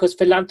 because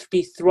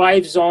philanthropy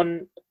thrives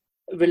on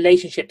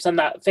relationships, and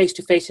that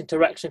face-to-face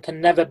interaction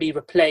can never be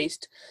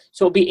replaced.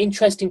 So it'll be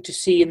interesting to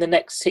see in the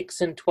next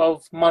 6 and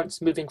 12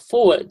 months moving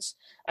forwards,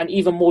 and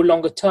even more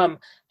longer term,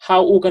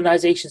 how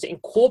organizations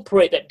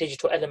incorporate that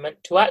digital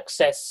element to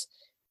access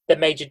the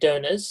major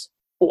donors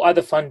or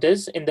other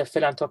funders in the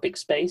philanthropic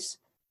space,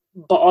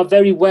 but are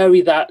very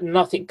wary that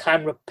nothing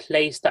can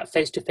replace that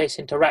face-to-face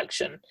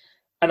interaction.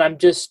 And I'm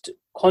just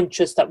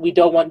conscious that we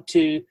don't want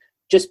to,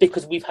 just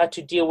because we've had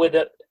to deal with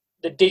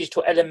the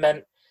digital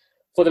element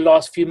for the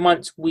last few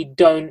months, we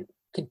don't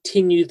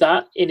continue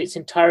that in its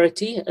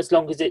entirety. As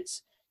long as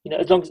it's, you know,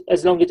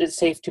 as long as it's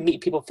safe to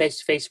meet people face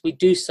to face, we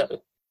do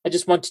so. I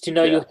just wanted to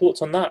know your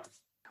thoughts on that.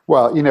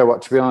 Well, you know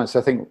what, to be honest,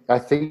 I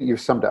think you've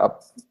summed it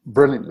up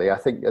brilliantly. I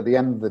think at the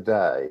end of the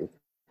day,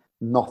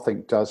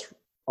 nothing does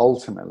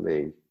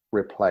ultimately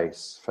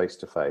replace face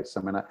to face.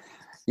 I mean,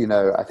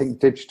 I think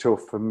digital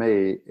for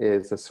me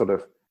is a sort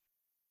of,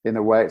 in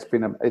a way, it's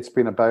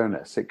been a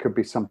bonus. It could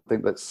be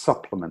something that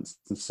supplements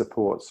and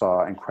supports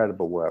our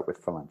incredible work with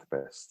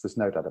philanthropists. There's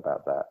no doubt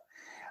about that.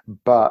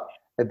 But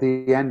at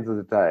the end of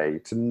the day,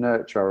 to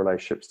nurture our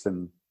relationships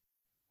in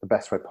the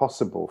best way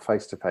possible,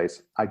 face to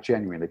face, I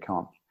genuinely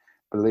can't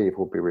believe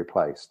will be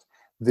replaced.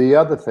 The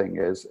other thing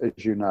is,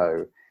 as you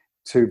know,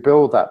 to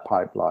build that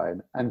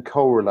pipeline and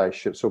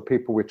co-relationships, or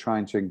people we're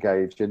trying to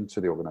engage into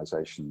the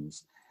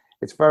organizations,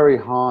 it's very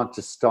hard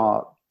to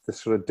start the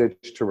sort of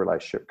digital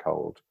relationship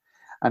cold.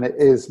 And it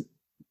is,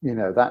 you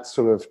know, that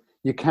sort of,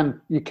 you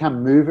can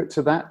move it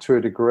to that to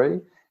a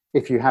degree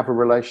if you have a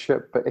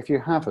relationship, but if you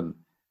haven't,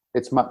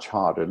 it's much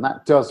harder. And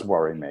that does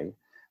worry me,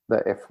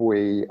 that if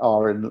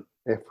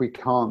we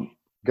can't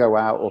go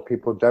out, or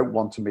people don't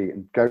want to meet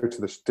and go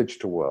to this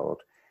digital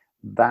world,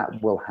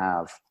 that will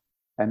have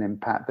an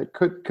impact that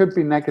could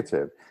be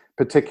negative,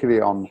 particularly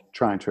on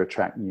trying to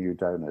attract new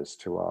donors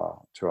to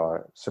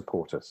our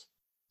supporters.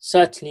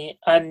 Certainly.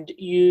 And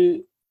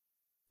you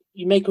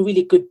make a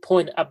really good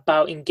point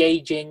about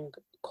engaging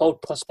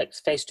cold prospects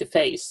face to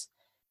face.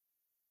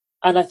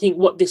 And I think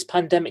what this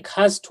pandemic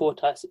has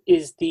taught us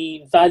is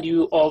the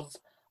value of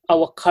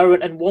our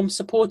current and warm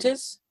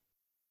supporters.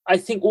 I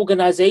think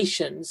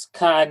organizations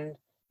can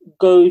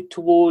go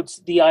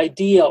towards the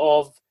idea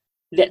of,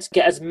 let's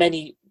get as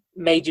many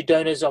major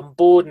donors on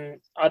board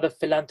and other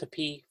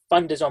philanthropy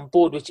funders on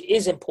board, which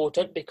is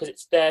important because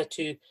it's there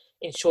to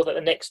ensure that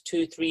the next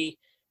 2-3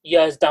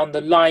 years down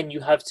the line you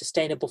have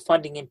sustainable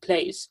funding in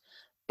place.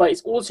 But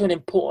it's also an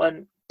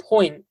important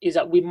point is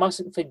that we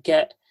mustn't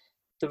forget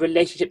the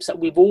relationships that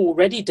we've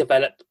already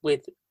developed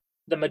with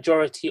the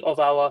majority of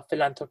our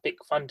philanthropic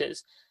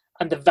funders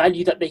and the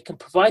value that they can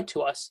provide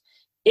to us.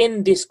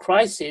 In this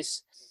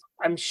crisis,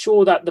 I'm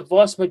sure that the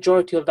vast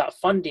majority of that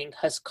funding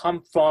has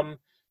come from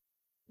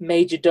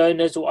major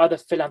donors or other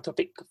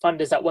philanthropic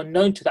funders that were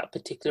known to that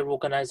particular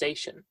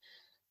organization.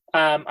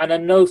 And I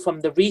know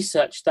from the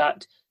research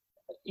that,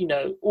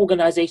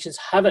 organizations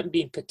haven't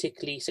been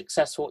particularly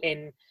successful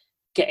in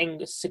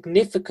getting a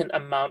significant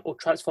amount or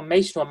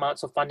transformational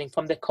amounts of funding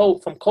from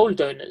cold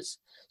donors.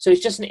 So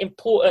it's just an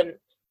important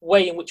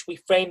way in which we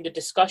frame the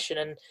discussion.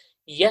 And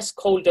yes,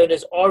 cold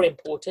donors are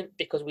important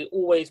because we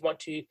always want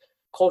to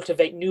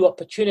cultivate new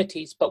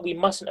opportunities, but we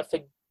mustn't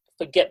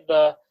forget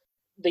the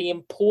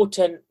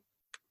important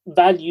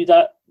value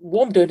that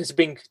warm donors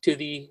bring to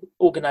the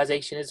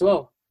organization as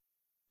well.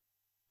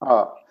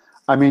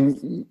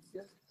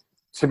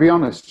 To be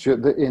honest,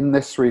 in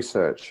this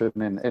research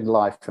and in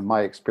life, in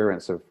my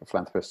experience of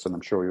philanthropists, and I'm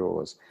sure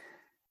yours,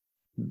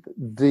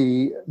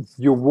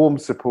 your warm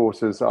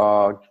supporters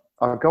are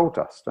gold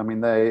dust. I mean,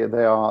 they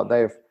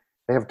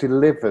have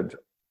delivered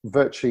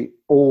virtually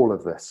all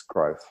of this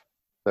growth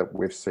that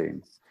we've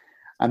seen,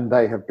 and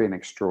they have been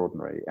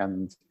extraordinary.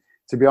 And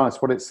to be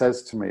honest, what it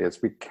says to me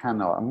is we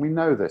cannot, and we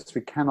know this, we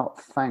cannot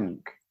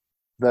thank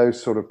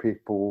those sort of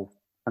people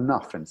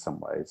enough in some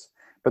ways.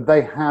 But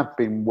they have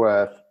been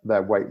worth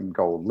their weight in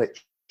gold,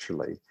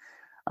 literally.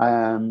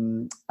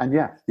 So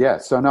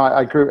no,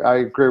 I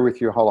agree with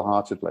you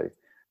wholeheartedly.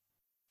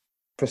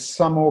 For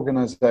some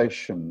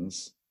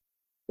organizations,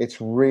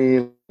 it's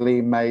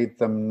really made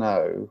them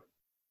know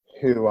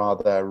who are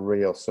their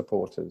real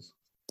supporters.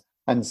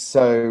 And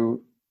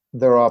so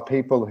there are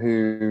people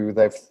who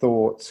they've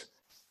thought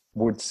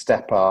would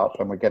step up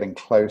and were getting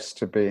close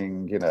to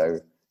being,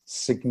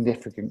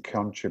 significant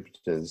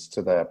contributors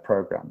to their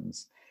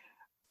programs.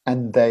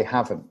 And they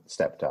haven't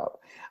stepped up.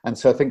 And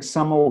so I think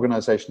some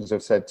organizations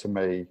have said to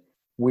me,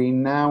 we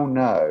now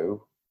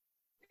know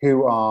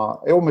who are,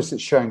 almost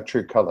it's showing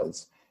true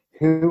colors,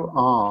 who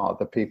are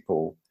the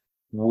people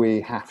we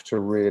have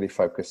to really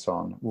focus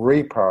on,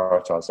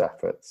 reprioritize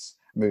efforts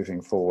moving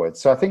forward.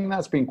 So I think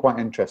that's been quite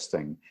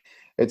interesting.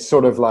 It's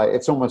sort of like,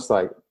 it's almost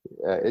like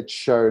it's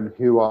shown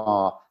who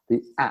are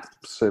the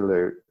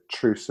absolute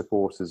true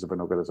supporters of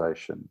an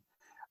organization.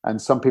 And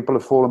some people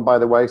have fallen by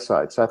the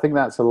wayside. So I think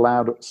that's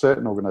allowed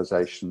certain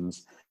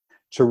organizations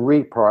to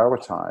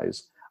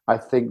reprioritize, I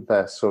think,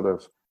 their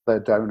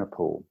donor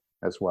pool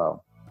as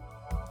well.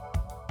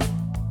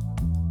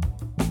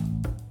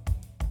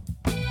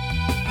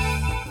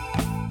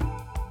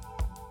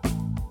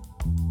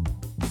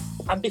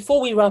 And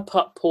before we wrap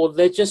up, Paul,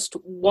 there's just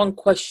one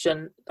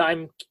question that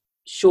I'm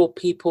sure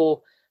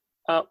people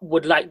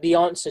would like the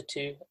answer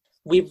to.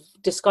 We've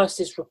discussed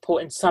this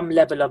report in some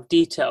level of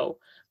detail,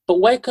 but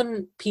where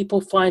can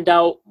people find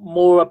out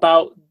more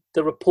about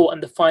the report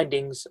and the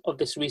findings of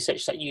this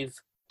research that you've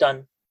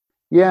done?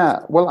 Yeah,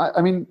 well,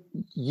 I mean,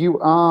 you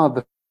are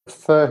the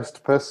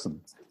first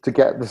person to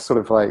get the sort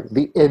of like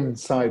the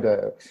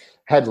insider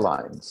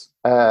headlines.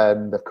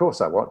 And of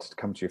course, I wanted to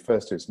come to you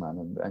first,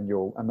 Usman, and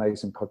your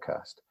amazing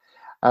podcast.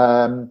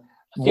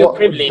 You're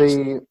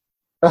privileged.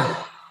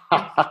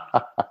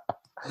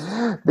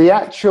 The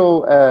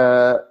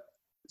actual...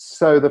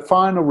 So the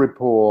final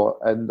report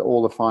and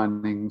all the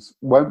findings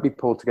won't be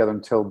pulled together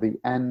until the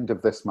end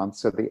of this month,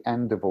 so the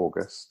end of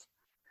August,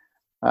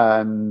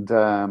 and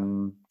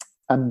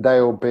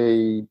they'll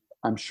be,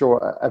 I'm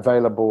sure,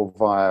 available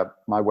via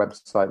my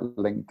website,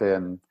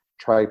 LinkedIn,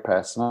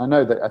 TradePest, and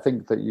I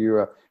think that you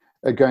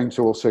are going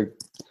to also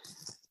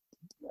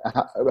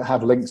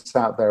have links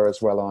out there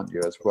as well, aren't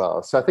you? As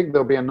well, so I think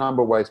there'll be a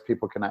number of ways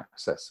people can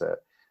access it,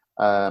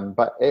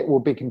 but it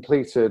will be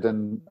completed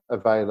and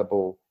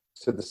available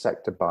to the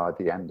sector by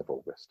the end of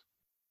August.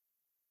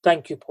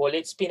 Thank you, Paul.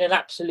 It's been an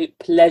absolute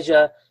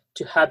pleasure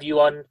to have you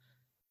on,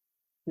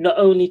 not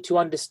only to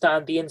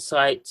understand the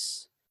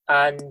insights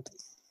and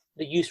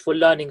the useful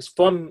learnings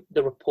from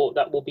the report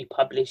that will be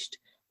published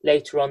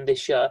later on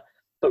this year,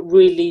 but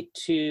really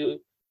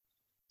to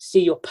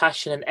see your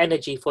passion and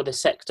energy for the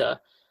sector.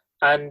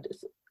 And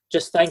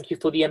just thank you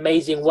for the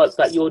amazing work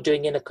that you're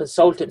doing in a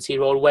consultancy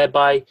role,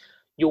 whereby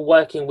you're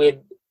working with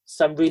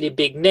some really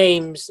big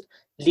names,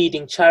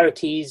 leading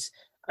charities,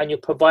 and you're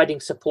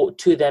providing support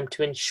to them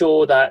to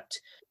ensure that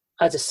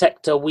as a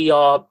sector we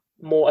are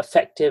more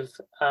effective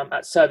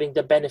at serving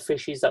the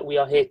beneficiaries that we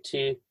are here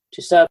to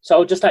serve. So I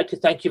would just like to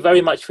thank you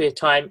very much for your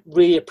time.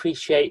 Really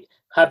appreciate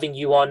having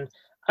you on,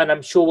 and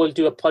I'm sure we'll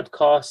do a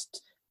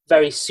podcast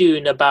very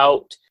soon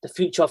about the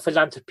future of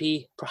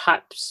philanthropy,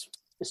 perhaps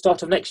the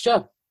start of next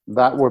year.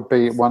 That would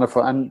be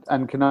wonderful.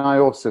 And can I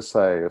also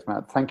say,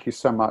 Matt, thank you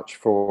so much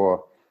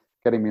for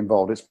getting me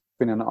involved. It's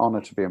been an honor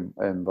to be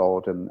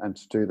involved and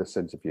to do this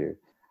interview.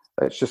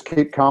 Let's just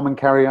keep calm and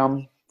carry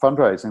on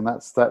fundraising.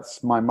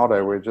 That's my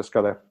motto.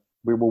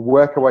 We will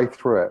work our way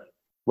through it.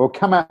 We'll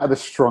come out of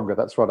this stronger.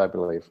 That's what I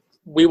believe.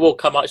 We will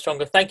come out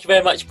stronger. Thank you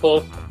very much,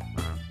 Paul.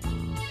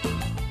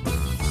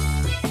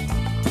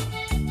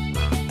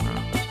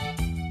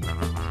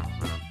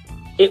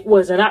 It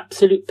was an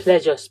absolute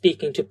pleasure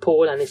speaking to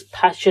Paul, and his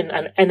passion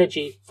and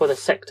energy for the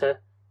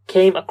sector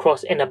came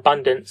across in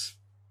abundance.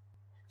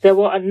 There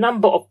were a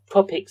number of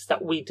topics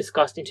that we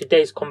discussed in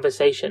today's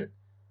conversation,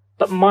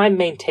 but my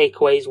main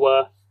takeaways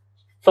were,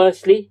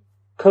 firstly,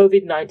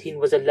 COVID-19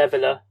 was a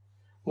leveller,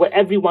 where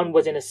everyone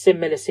was in a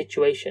similar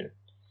situation,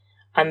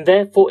 and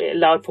therefore it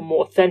allowed for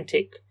more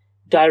authentic,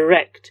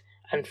 direct,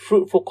 and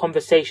fruitful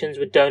conversations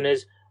with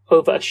donors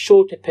over a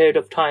shorter period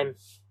of time.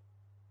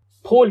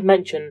 Paul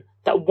mentioned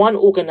that one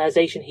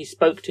organisation he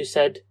spoke to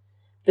said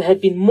there had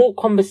been more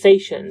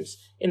conversations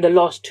in the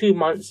last 2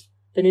 months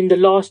than in the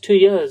last 2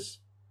 years.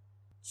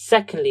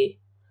 Secondly,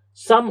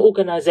 some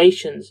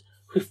organisations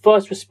who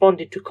first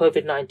responded to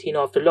COVID-19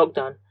 after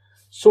lockdown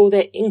saw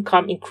their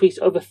income increase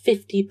over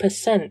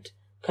 50%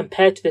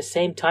 compared to the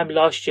same time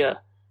last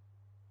year.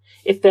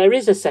 If there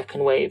is a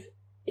second wave,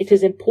 it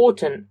is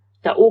important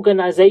that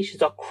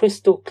organisations are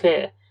crystal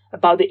clear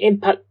about the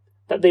impact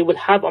that they will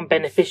have on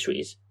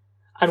beneficiaries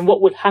and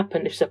what will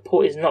happen if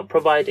support is not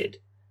provided.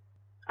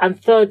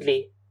 And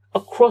thirdly,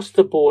 across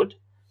the board,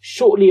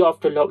 shortly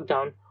after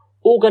lockdown,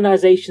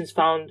 organisations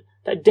found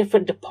that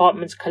different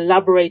departments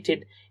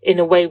collaborated in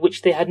a way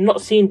which they had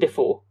not seen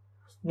before,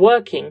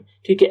 working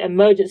to get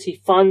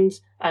emergency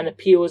funds and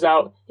appeals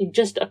out in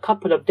just a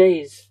couple of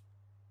days.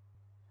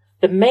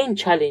 The main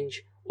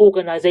challenge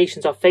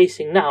organisations are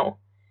facing now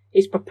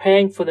is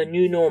preparing for the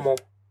new normal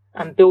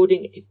and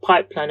building a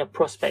pipeline of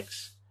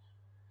prospects.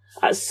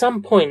 At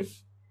some point,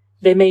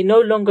 they may no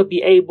longer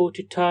be able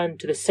to turn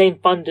to the same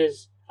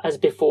funders as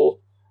before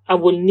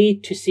and will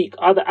need to seek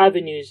other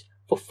avenues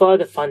for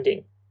further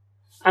funding.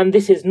 And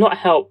this is not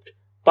helped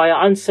by an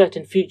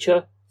uncertain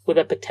future with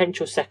a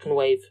potential second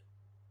wave.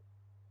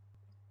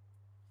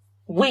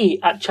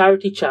 We at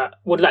Charity Chat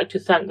would like to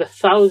thank the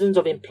thousands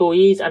of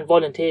employees and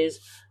volunteers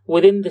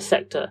within the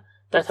sector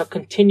that are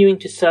continuing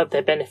to serve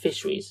their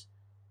beneficiaries.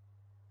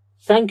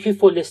 Thank you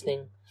for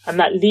listening, and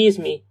that leaves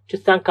me to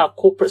thank our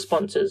corporate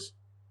sponsors: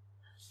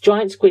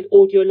 Giant Squid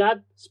Audio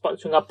Lab,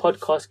 sponsoring our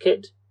podcast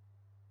kit;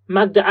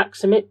 Magda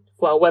Axamit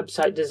for our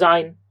website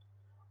design;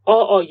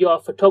 RR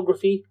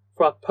Photography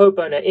for our pro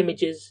bono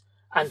images;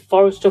 and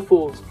Forester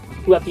Fools,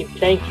 who have been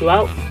playing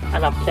throughout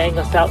and are playing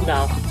us out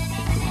now.